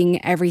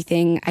eating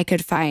everything I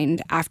could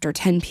find after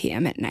 10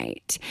 p.m. at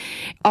night.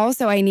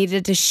 Also, I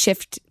needed to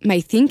shift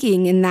my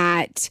thinking in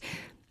that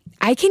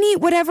I can eat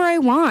whatever I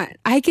want.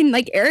 I can,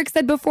 like Eric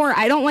said before,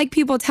 I don't like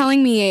people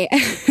telling me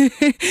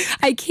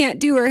I can't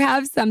do or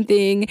have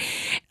something.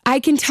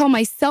 I can tell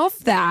myself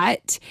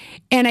that,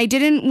 and I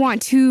didn't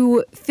want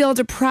to feel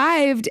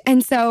deprived.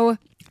 And so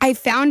I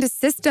found a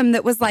system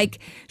that was like,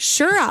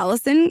 sure,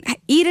 Allison,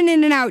 eat an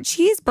In-N-Out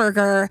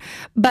cheeseburger,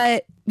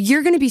 but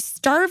you're going to be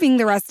starving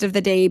the rest of the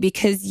day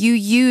because you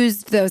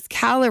used those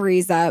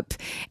calories up.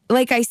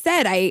 Like I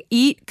said, I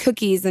eat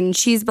cookies and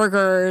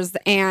cheeseburgers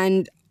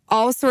and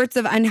all sorts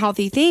of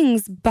unhealthy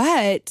things.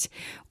 But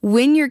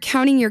when you're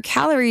counting your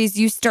calories,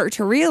 you start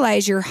to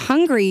realize you're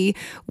hungry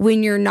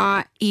when you're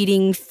not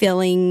eating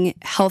filling,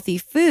 healthy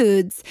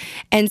foods.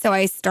 And so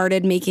I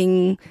started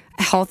making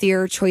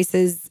healthier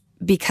choices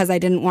because I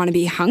didn't want to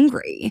be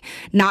hungry,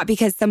 not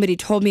because somebody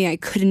told me I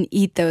couldn't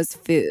eat those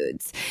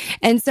foods.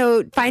 And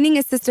so finding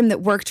a system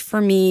that worked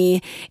for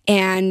me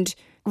and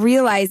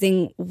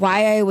realizing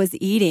why I was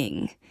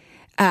eating.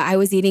 I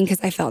was eating because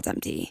I felt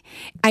empty.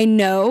 I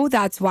know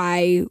that's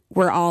why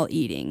we're all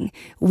eating.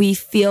 We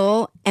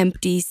feel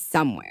empty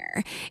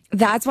somewhere.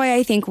 That's why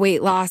I think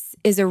weight loss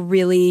is a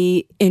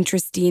really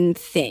interesting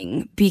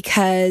thing,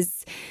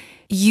 because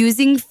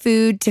using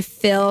food to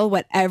fill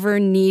whatever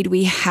need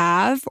we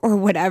have or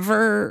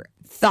whatever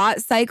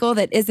thought cycle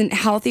that isn't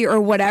healthy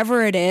or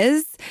whatever it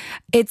is,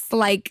 it's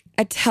like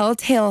a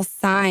telltale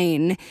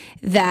sign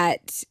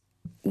that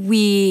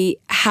we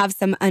have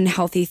some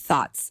unhealthy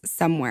thoughts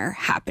somewhere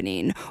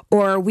happening,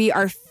 or we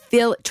are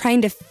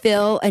trying to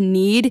fill a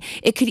need.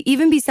 It could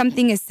even be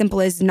something as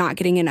simple as not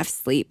getting enough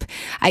sleep.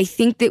 I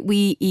think that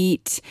we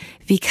eat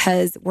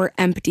because we're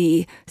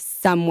empty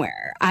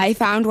somewhere. I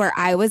found where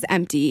I was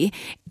empty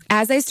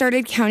as I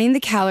started counting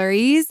the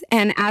calories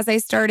and as I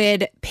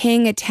started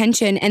paying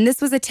attention, and this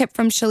was a tip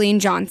from Chalene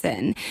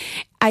Johnson,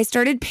 I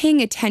started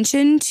paying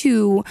attention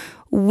to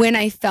when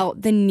I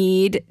felt the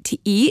need to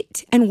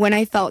eat and when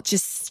I felt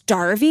just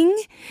starving.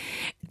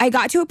 I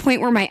got to a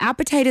point where my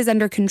appetite is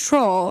under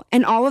control,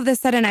 and all of a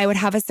sudden I would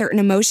have a certain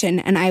emotion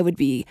and I would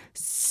be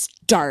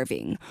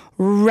starving,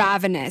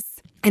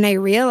 ravenous. And I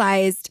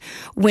realized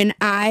when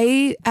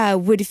I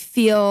would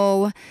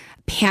feel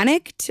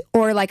panicked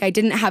or like I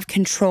didn't have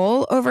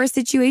control over a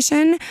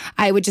situation,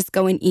 I would just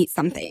go and eat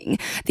something.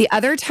 The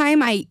other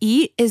time I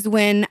eat is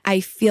when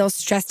I feel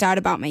stressed out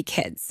about my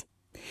kids.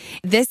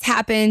 This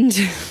happened.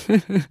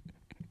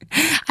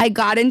 I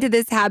got into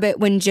this habit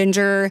when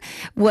Ginger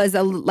was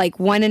like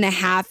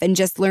 1.5 and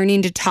just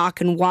learning to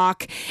talk and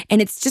walk. And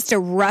it's just a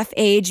rough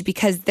age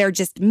because they're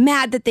just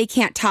mad that they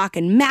can't talk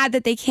and mad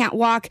that they can't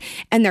walk.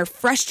 And they're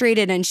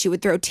frustrated, and she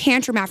would throw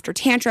tantrum after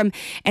tantrum.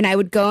 And I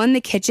would go in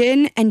the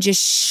kitchen and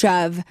just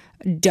shove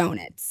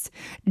donuts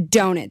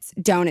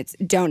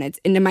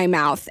into my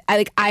mouth.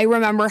 I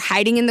remember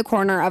hiding in the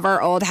corner of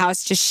our old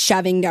house, just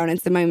shoving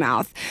donuts in my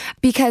mouth,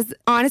 because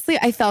honestly,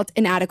 I felt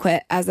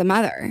inadequate as a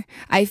mother.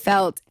 I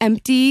felt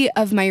empty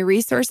of my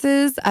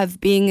resources of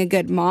being a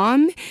good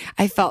mom.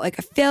 I felt like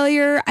a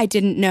failure. I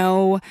didn't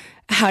know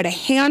how to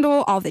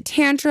handle all the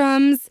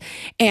tantrums,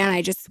 and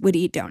I just would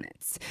eat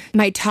donuts.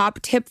 My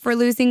top tip for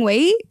losing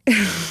weight: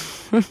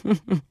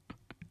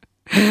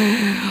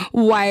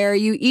 why are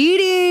you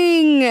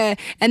eating?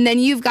 And then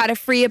you've got to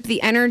free up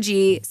the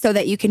energy so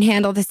that you can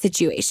handle the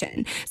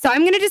situation. So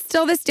I'm going to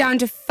distill this down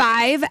to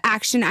 5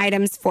 action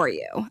items for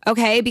you,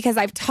 okay? Because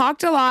I've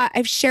talked a lot,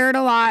 I've shared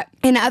a lot.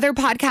 In other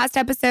podcast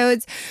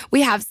episodes,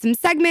 we have some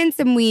segments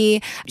and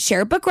we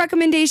share book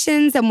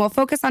recommendations and we'll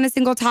focus on a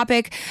single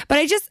topic. But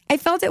I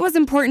felt it was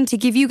important to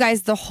give you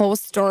guys the whole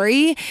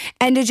story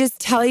and to just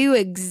tell you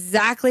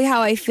exactly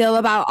how I feel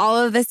about all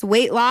of this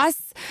weight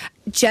loss,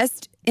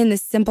 just in the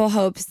simple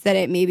hopes that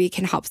it maybe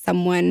can help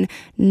someone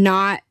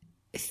not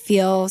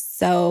feel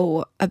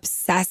so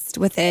obsessed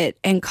with it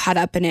and caught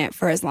up in it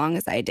for as long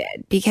as I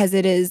did, because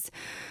it is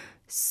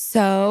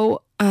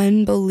so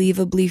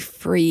unbelievably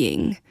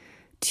freeing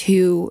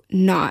to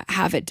not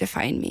have it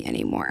define me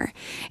anymore.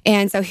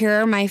 And so here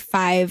are my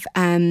 5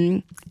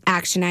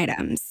 action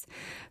items.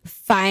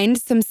 Find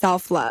some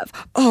self-love.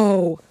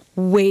 Oh,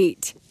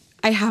 wait.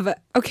 I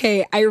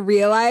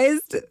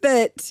realized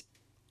that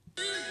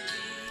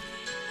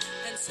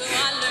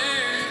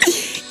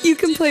you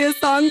can play a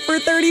song for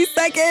 30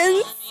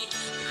 seconds.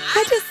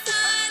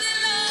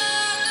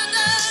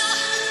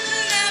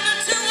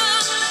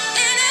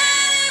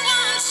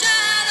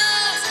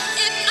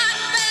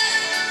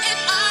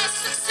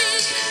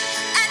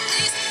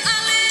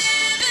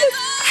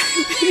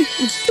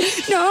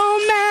 No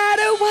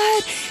matter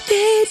what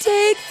they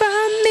take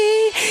from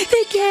me,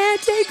 they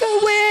can't take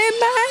away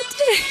my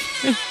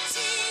day.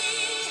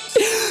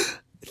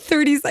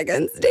 30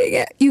 seconds, dang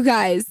it. You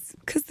guys,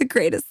 because the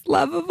greatest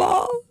love of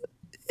all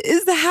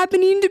is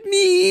happening to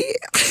me.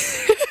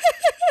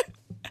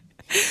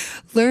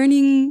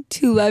 Learning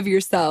to love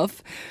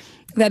yourself.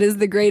 That is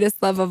the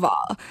greatest love of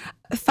all.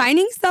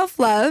 Finding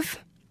self-love,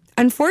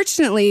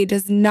 unfortunately,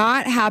 does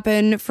not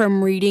happen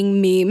from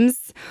reading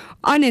memes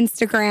on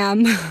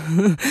Instagram,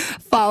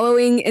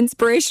 following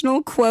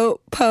inspirational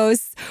quote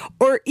posts,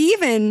 or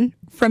even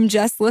from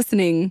just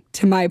listening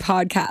to my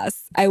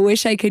podcasts. I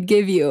wish I could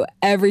give you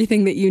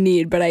everything that you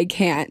need, but I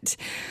can't.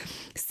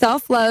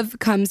 Self-love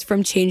comes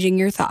from changing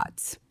your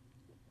thoughts.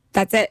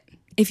 That's it.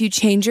 If you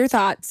change your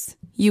thoughts,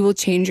 you will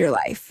change your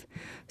life.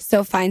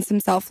 So find some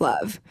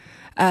self-love,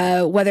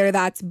 whether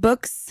that's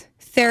books,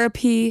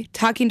 therapy,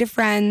 talking to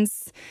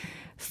friends.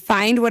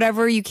 Find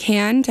whatever you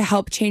can to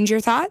help change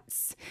your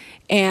thoughts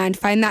and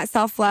find that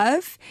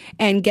self-love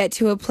and get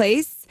to a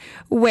place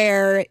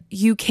where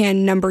you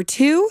can, number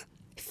 2,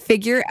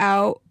 figure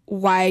out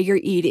why you're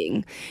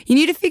eating. You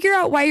need to figure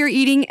out why you're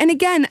eating. And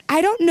again,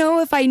 I don't know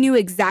if I knew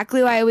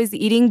exactly why I was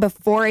eating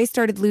before I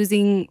started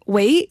losing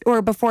weight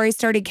or before I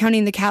started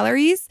counting the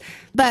calories.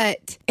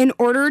 But in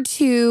order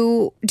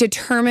to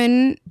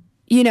determine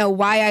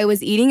why I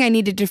was eating, I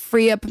needed to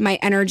free up my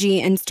energy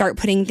and start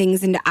putting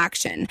things into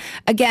action.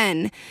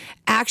 Again,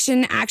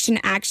 action, action,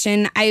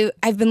 action.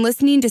 I've been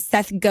listening to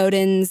Seth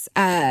Godin's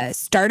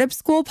Startup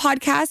School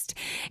podcast,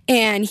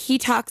 and he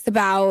talks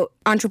about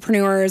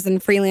entrepreneurs and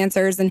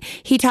freelancers, and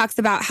he talks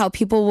about how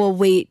people will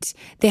wait.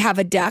 They have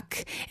a duck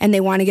and they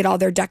want to get all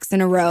their ducks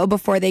in a row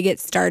before they get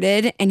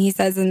started. And he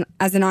says,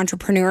 as an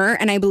entrepreneur,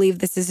 and I believe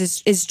this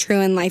is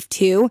true in life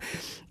too,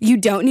 you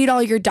don't need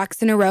all your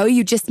ducks in a row.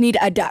 You just need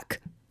a duck.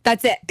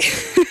 That's it.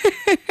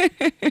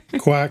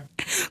 Quack.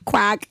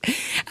 Quack.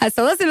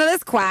 So listen to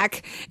this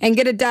quack and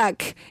get a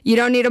duck. You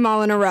don't need them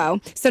all in a row.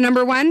 So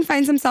number 1,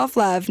 find some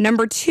self-love.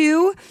 Number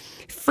 2,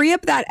 free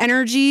up that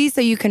energy so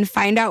you can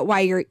find out why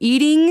you're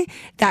eating.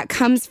 That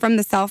comes from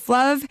the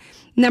self-love.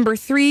 Number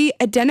 3,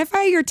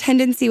 identify your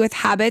tendency with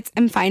habits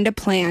and find a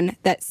plan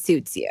that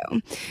suits you.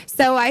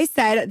 So I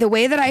said the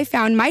way that I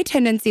found my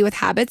tendency with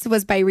habits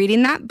was by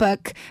reading that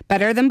book,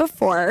 Better Than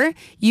Before.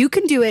 You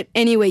can do it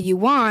any way you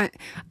want.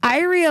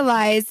 I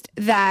realized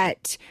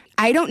that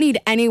I don't need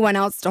anyone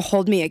else to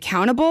hold me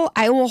accountable.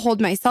 I will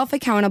hold myself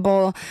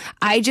accountable.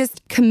 I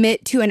just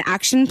commit to an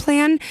action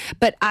plan,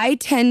 but I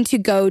tend to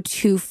go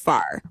too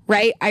far,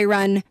 right? I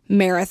run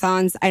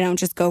marathons. I don't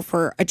just go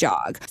for a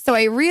jog. So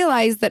I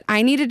realized that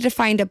I needed to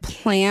find a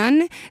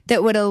plan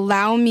that would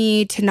allow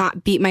me to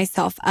not beat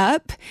myself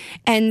up.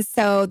 And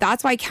so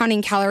that's why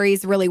counting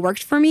calories really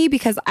worked for me,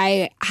 because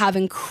I have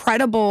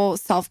incredible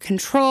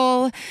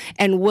self-control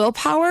and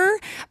willpower,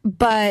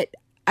 but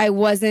I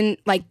wasn't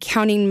like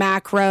counting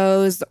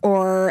macros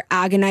or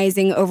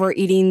agonizing over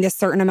eating this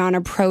certain amount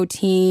of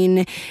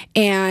protein.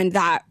 And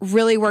that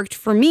really worked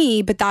for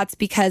me, but that's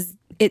because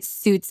it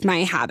suits my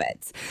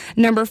habits.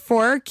 Number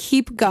 4,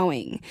 keep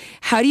going.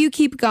 How do you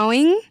keep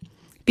going?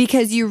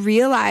 Because you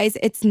realize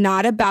it's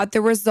not about the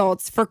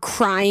results, for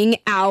crying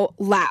out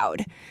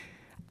loud.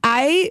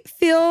 I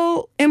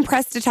feel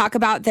impressed to talk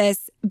about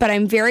this, but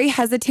I'm very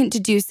hesitant to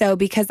do so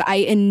because I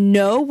in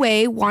no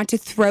way want to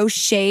throw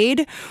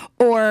shade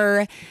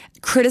or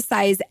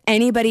criticize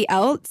anybody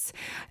else.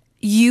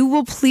 You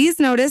will please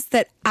notice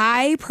that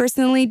I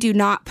personally do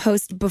not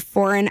post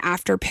before and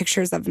after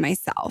pictures of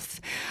myself.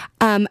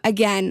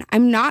 Again,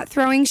 I'm not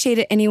throwing shade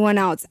at anyone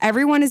else.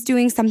 Everyone is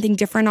doing something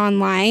different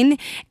online.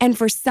 And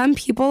for some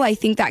people, I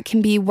think that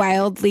can be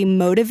wildly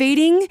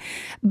motivating.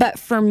 But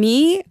for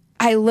me,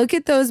 I look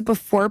at those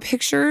before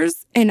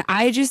pictures and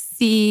I just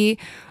see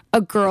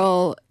a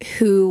girl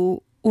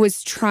who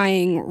was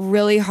trying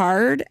really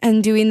hard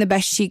and doing the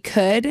best she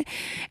could.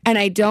 And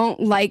I don't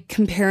like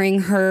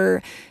comparing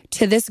her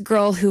to this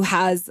girl who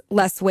has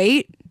less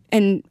weight.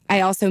 And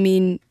I also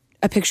mean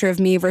a picture of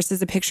me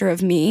versus a picture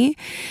of me,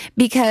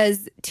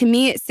 because to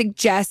me, it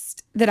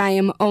suggests that I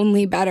am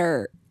only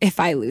better if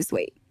I lose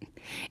weight.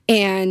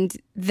 And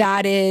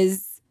that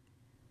is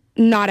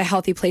not a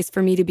healthy place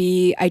for me to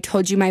be. I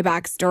told you my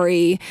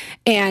backstory.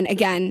 And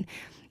again,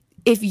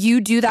 if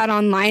you do that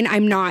online,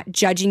 I'm not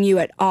judging you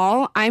at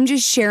all. I'm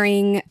just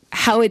sharing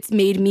how it's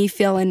made me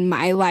feel in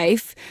my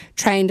life,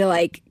 trying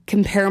to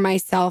compare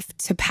myself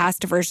to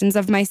past versions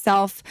of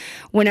myself.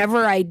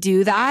 Whenever I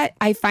do that,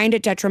 I find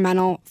it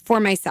detrimental for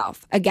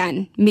myself.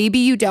 Again, maybe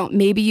you don't,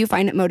 maybe you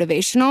find it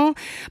motivational,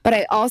 but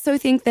I also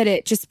think that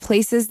it just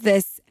places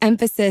this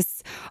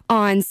emphasis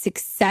on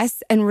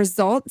success and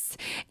results.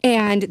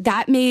 And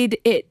that made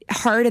it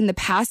hard in the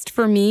past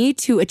for me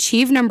to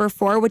achieve number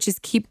 4, which is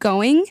keep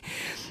going,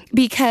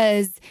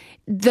 because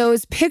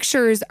those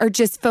pictures are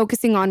just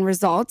focusing on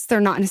results. They're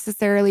not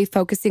necessarily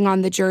focusing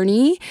on the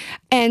journey.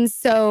 And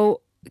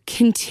so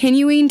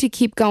continuing to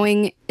keep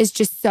going is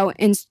just so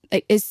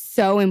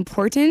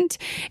important.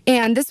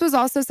 And this was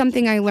also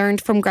something I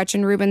learned from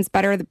Gretchen Rubin's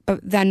Better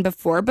Than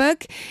Before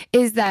book,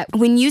 is that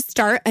when you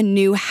start a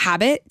new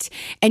habit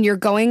and you're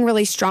going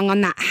really strong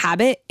on that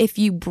habit, if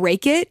you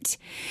break it,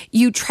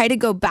 you try to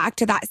go back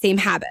to that same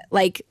habit.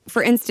 Like,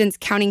 for instance,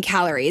 counting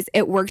calories.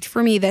 It worked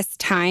for me this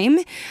time,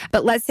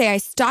 but let's say I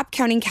stop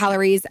counting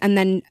calories and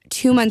then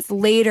 2 months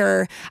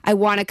later, I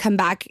want to come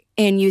back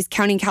and use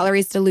counting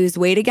calories to lose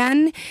weight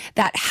again.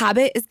 That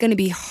habit is going to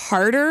be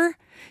harder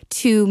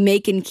to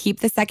make and keep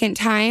the second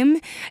time.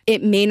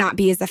 It may not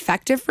be as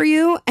effective for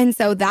you. And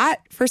so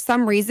that, for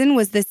some reason,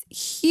 was this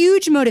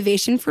huge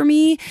motivation for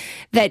me,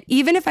 that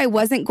even if I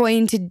wasn't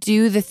going to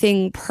do the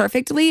thing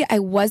perfectly, I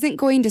wasn't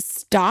going to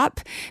stop,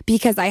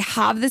 because I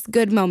have this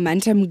good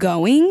momentum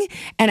going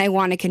and I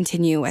want to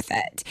continue with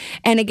it.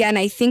 And again,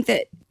 I think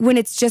that when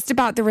it's just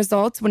about the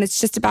results, when it's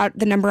just about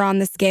the number on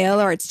the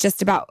scale, or it's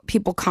just about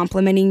people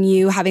complimenting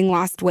you having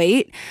lost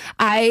weight,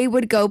 I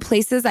would go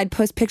places, I'd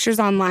post pictures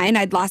online,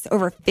 I'd lost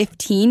over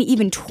 15,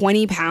 even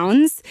 20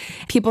 pounds.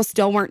 People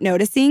still weren't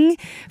noticing.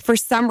 For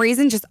some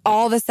reason, just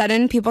all of a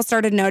sudden, people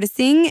started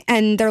noticing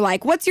and they're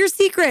like, "What's your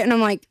secret?" And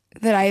I'm like,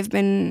 that I've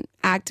been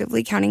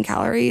actively counting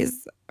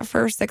calories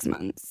for 6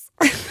 months.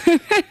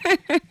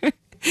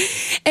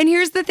 And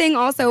here's the thing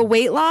also,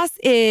 weight loss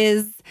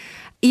is,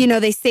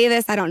 they say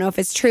this, I don't know if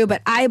it's true,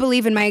 but I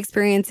believe in my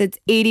experience, it's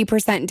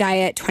 80%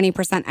 diet,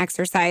 20%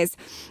 exercise.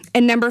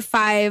 And number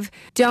 5,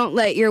 don't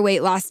let your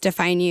weight loss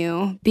define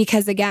you,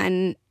 because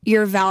again,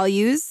 your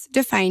values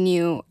define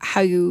you.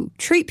 How you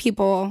treat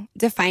people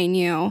define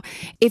you.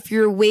 If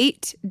your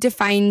weight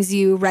defines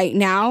you right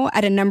now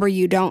at a number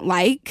you don't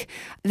like,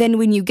 then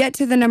when you get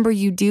to the number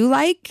you do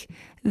like,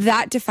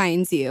 that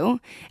defines you.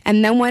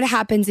 And then what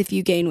happens if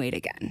you gain weight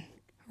again,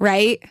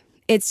 right?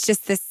 It's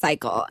just this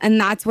cycle. And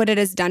that's what it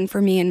has done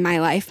for me in my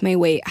life. My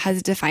weight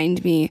has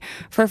defined me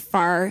for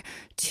far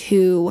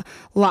too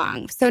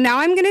long. So now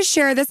I'm going to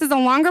share, this is a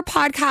longer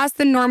podcast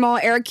than normal.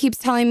 Eric keeps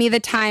telling me the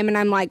time and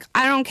I'm like,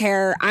 I don't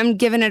care. I'm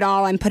giving it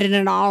all. I'm putting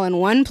it all in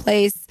one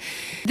place.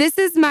 This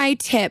is my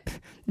tip.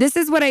 This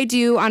is what I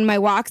do on my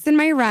walks and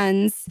my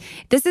runs.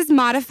 This is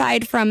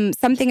modified from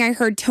something I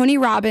heard Tony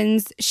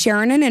Robbins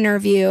share in an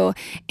interview,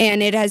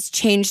 and it has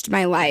changed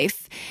my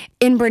life.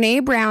 In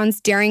Brene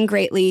Brown's Daring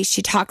Greatly,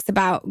 she talks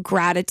about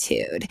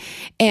gratitude,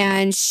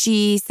 and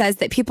she says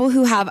that people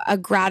who have a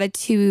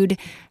gratitude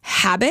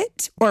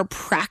habit or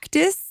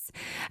practice,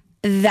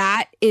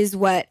 that is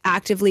what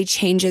actively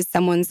changes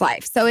someone's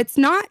life. So it's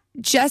not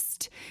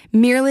just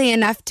merely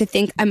enough to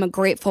think I'm a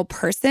grateful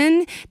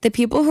person. The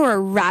people who are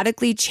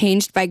radically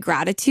changed by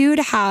gratitude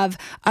have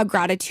a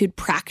gratitude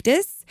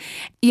practice.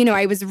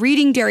 I was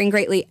reading Daring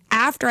Greatly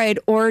after I had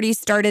already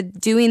started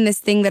doing this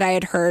thing that I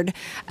had heard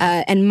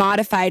and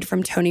modified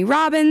from Tony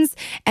Robbins.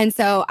 And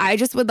so I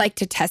just would like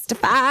to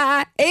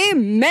testify,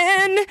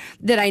 amen,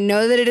 that I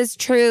know that it is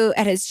true.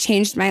 It has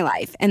changed my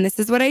life. And this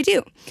is what I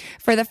do.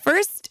 For the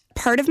first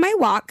part of my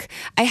walk,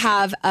 I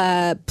have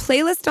a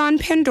playlist on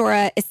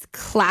Pandora. It's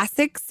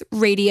Classics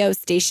radio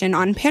station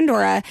on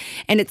Pandora,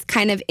 and it's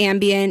kind of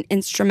ambient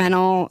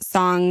instrumental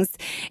songs.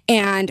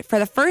 And for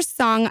the first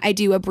song, I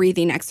do a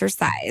breathing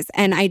exercise,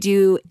 and I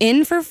do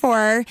in for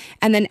 4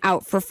 and then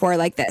out for 4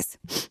 like this.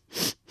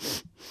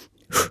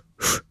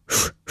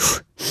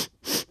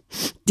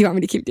 Do you want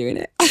me to keep doing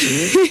it?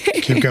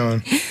 Keep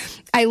going.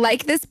 I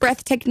like this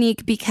breath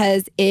technique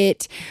because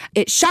it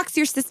shocks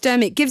your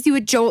system. It gives you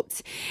a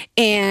jolt.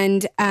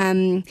 And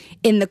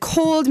in the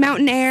cold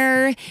mountain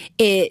air,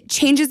 it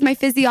changes my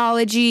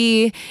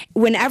physiology.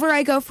 Whenever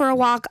I go for a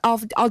walk,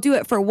 I'll do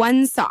it for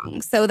one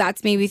song. So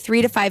that's maybe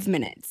 3 to 5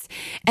 minutes.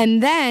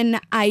 And then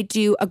I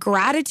do a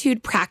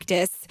gratitude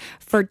practice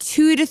for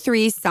 2 to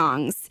 3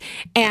 songs.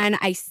 And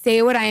I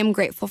say what I am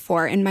grateful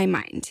for in my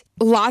mind.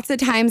 Lots of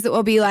times it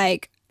will be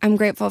like, I'm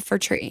grateful for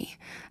tree.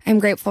 I'm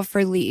grateful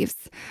for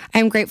leaves.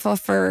 I'm grateful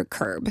for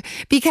curb,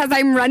 because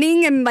I'm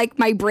running and like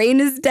my brain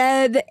is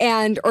dead,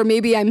 or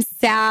maybe I'm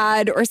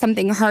sad or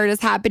something hard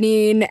is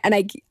happening.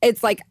 And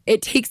it's like,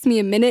 it takes me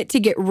a minute to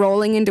get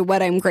rolling into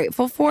what I'm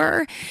grateful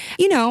for.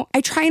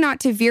 I try not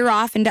to veer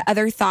off into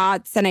other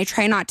thoughts, and I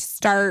try not to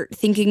start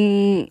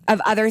thinking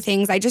of other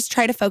things. I just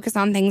try to focus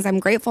on things I'm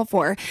grateful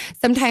for.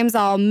 Sometimes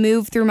I'll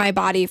move through my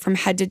body from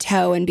head to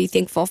toe and be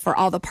thankful for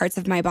all the parts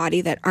of my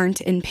body that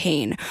aren't in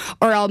pain,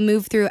 or I'll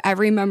move through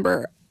every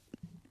member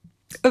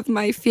of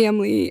my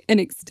family and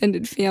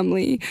extended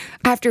family.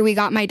 After we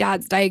got my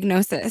dad's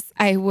diagnosis,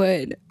 I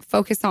would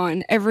focus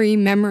on every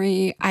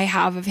memory I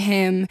have of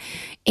him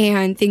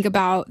and think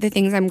about the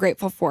things I'm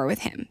grateful for with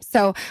him.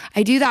 So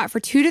I do that for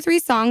 2 to 3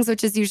 songs,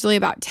 which is usually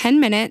about 10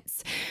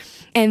 minutes.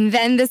 And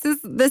then this is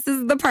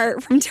the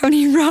part from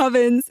Tony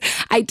Robbins.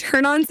 I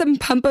turn on some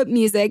pump up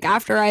music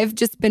after I've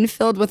just been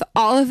filled with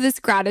all of this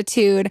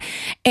gratitude,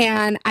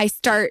 and I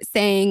start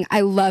saying,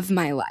 I love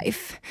my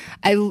life.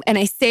 And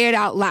I say it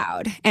out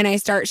loud, and I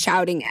start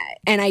shouting it.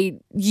 And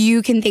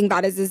you can think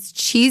that is as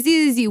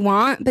cheesy as you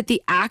want, but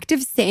the act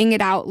of saying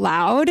it out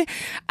loud,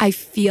 I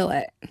feel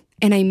it.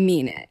 And I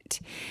mean it.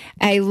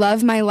 I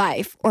love my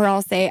life, or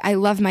I'll say, I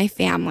love my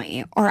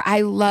family, or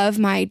I love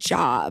my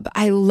job.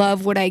 I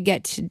love what I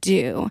get to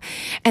do.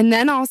 And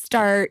then I'll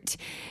start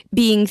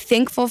being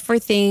thankful for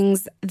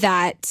things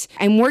that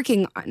I'm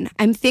working on.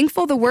 I'm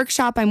thankful the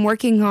workshop I'm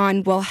working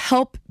on will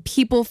help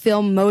people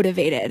feel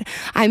motivated.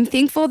 I'm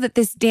thankful that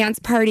this dance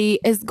party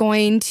is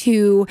going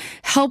to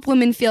help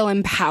women feel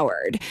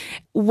empowered.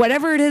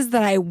 Whatever it is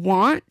that I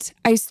want,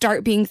 I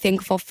start being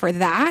thankful for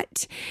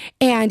that.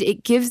 And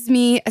it gives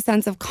me a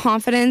sense of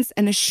confidence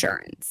and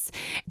assurance.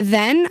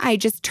 Then I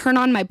just turn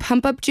on my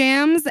pump up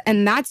jams.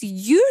 And that's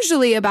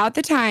usually about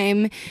the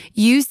time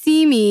you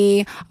see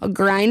me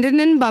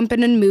grinding and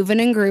bumping and moving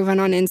and grooving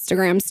on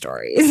Instagram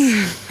stories.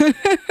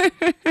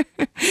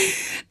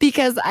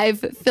 Because I've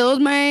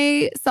filled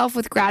myself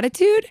with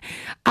gratitude.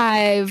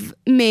 I've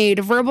made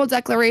verbal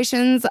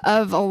declarations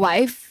of a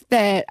life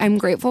that I'm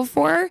grateful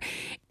for.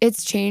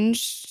 It's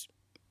changed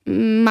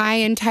my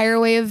entire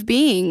way of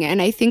being.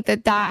 And I think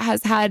that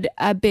has had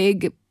a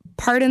big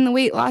part in the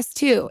weight loss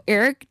too.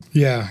 Eric?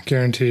 Yeah,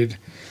 guaranteed.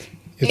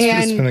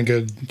 It's been a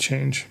good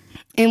change.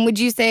 And would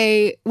you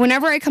say,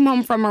 whenever I come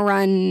home from a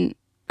run,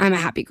 I'm a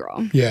happy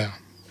girl? Yeah.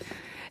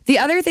 The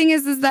other thing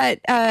is that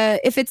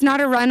if it's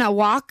not a run, a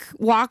walk.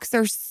 Walks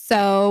are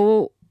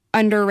so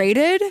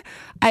underrated.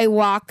 I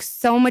walk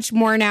so much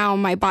more now.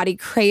 My body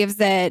craves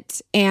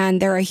it,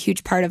 and they're a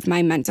huge part of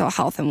my mental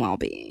health and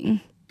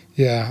well-being.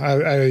 Yeah,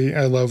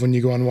 I love when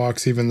you go on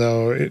walks, even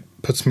though it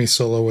puts me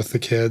solo with the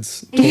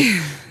kids.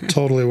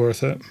 Totally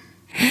worth it.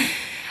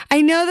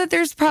 I know that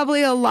there's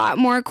probably a lot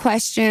more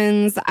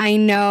questions. I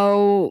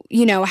know,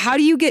 how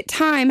do you get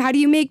time? How do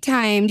you make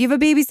time? Do you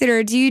have a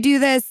babysitter? Do you do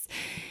this?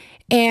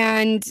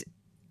 And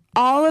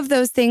all of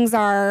those things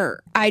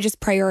I just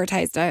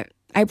prioritized it.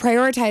 I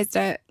prioritized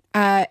it.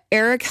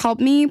 Eric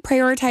helped me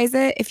prioritize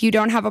it. If you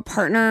don't have a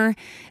partner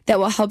that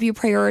will help you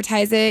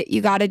prioritize it,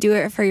 you got to do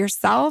it for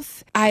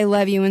yourself. I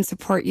love you and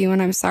support you,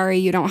 and I'm sorry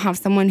you don't have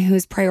someone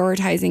who's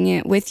prioritizing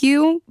it with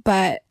you,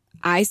 but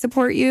I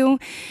support you.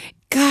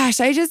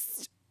 Gosh, I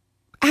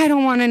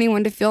don't want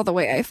anyone to feel the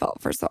way I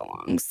felt for so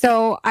long.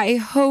 So I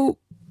hope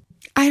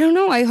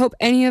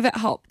any of it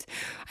helped.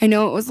 I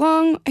know it was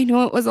long. I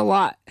know it was a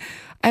lot.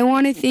 I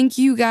want to thank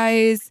you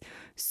guys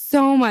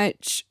so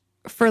much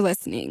for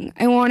listening.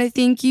 I want to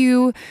thank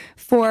you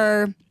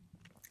for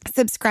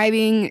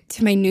subscribing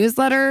to my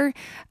newsletter.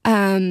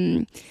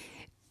 That's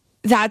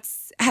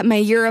my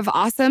Year of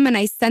Awesome, and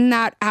I send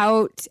that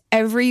out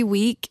every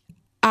week.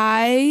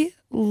 I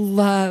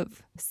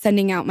love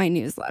sending out my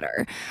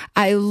newsletter.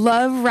 I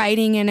love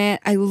writing in it.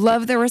 I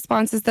love the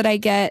responses that I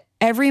get.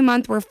 Every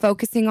month we're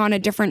focusing on a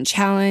different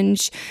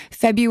challenge.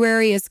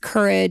 February is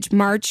courage.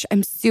 March,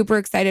 I'm super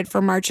excited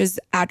for March's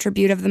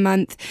attribute of the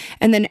month.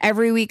 And then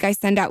every week I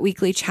send out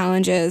weekly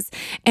challenges,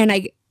 and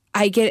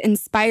I get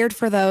inspired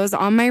for those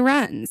on my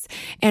runs.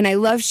 And I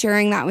love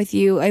sharing that with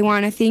you. I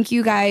want to thank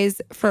you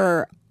guys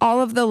for all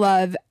of the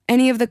love,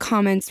 any of the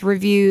comments,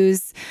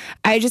 reviews.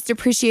 I just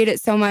appreciate it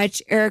so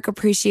much. Eric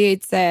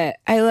appreciates it.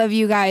 I love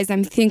you guys.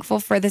 I'm thankful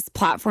for this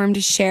platform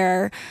to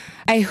share.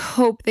 I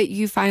hope that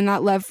you find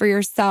that love for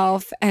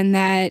yourself and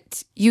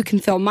that you can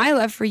feel my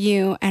love for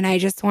you. And I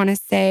just want to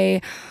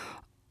say,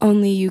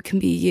 only you can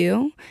be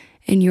you,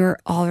 and you're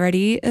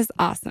already as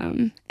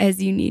awesome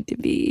as you need to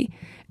be.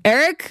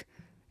 Eric,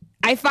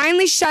 I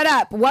finally shut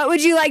up. What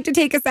would you like to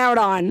take us out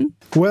on?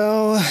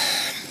 Well,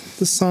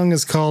 the song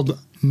is called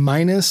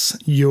Minus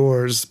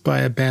Yours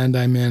by a band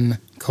I'm in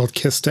called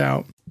Kissed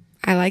Out.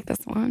 I like this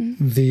one.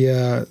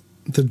 The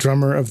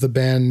drummer of the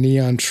band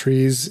Neon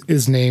Trees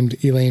is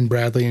named Elaine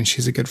Bradley, and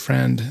she's a good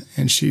friend,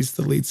 and she's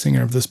the lead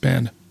singer of this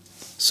band.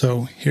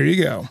 So here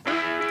you go.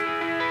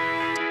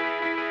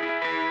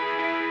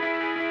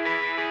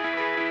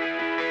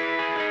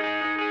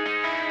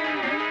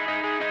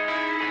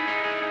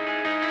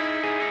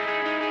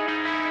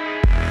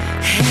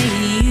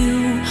 Hey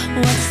you,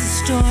 what's the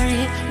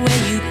story?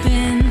 Where you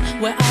been?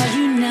 Where are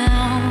you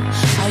now?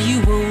 Are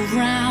you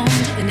around?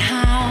 And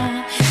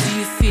how do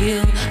you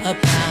feel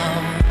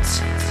about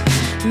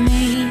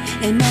me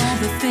and all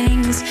the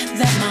things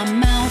that my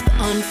mouth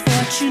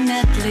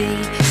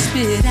unfortunately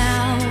spit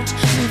out?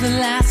 The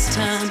last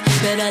time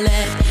that I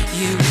let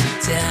you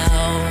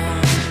down.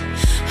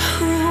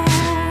 Ooh,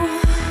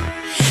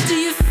 do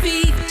your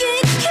feet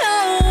get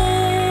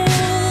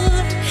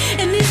cold?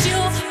 And is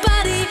your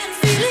body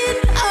feeling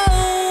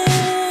old?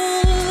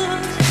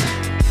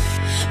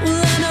 Well,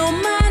 I know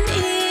mine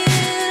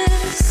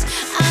is.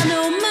 I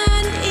know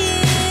mine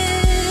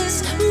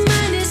is.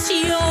 Mine is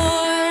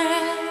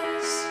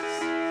yours.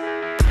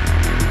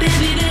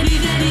 Baby, baby,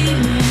 baby,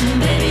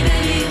 baby,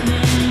 baby,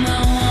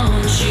 I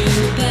want you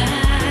back.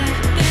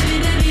 Baby,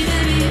 baby,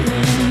 baby,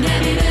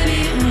 baby,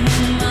 baby,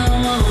 I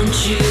want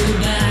you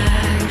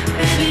back.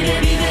 Baby,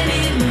 baby,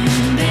 baby,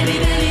 baby,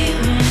 baby,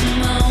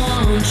 I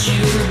want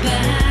you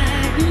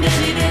back.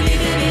 Baby, baby,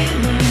 baby,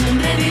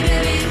 baby,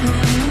 baby,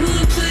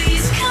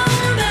 please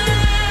come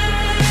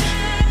back.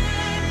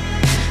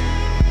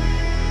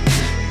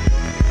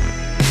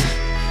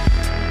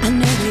 I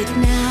know it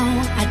now,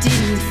 I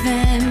didn't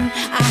then.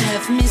 I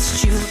have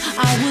missed you,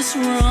 I was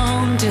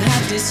wrong to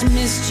have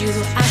dismissed you.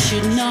 I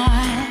should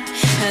not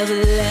have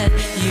let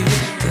you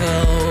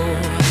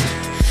go.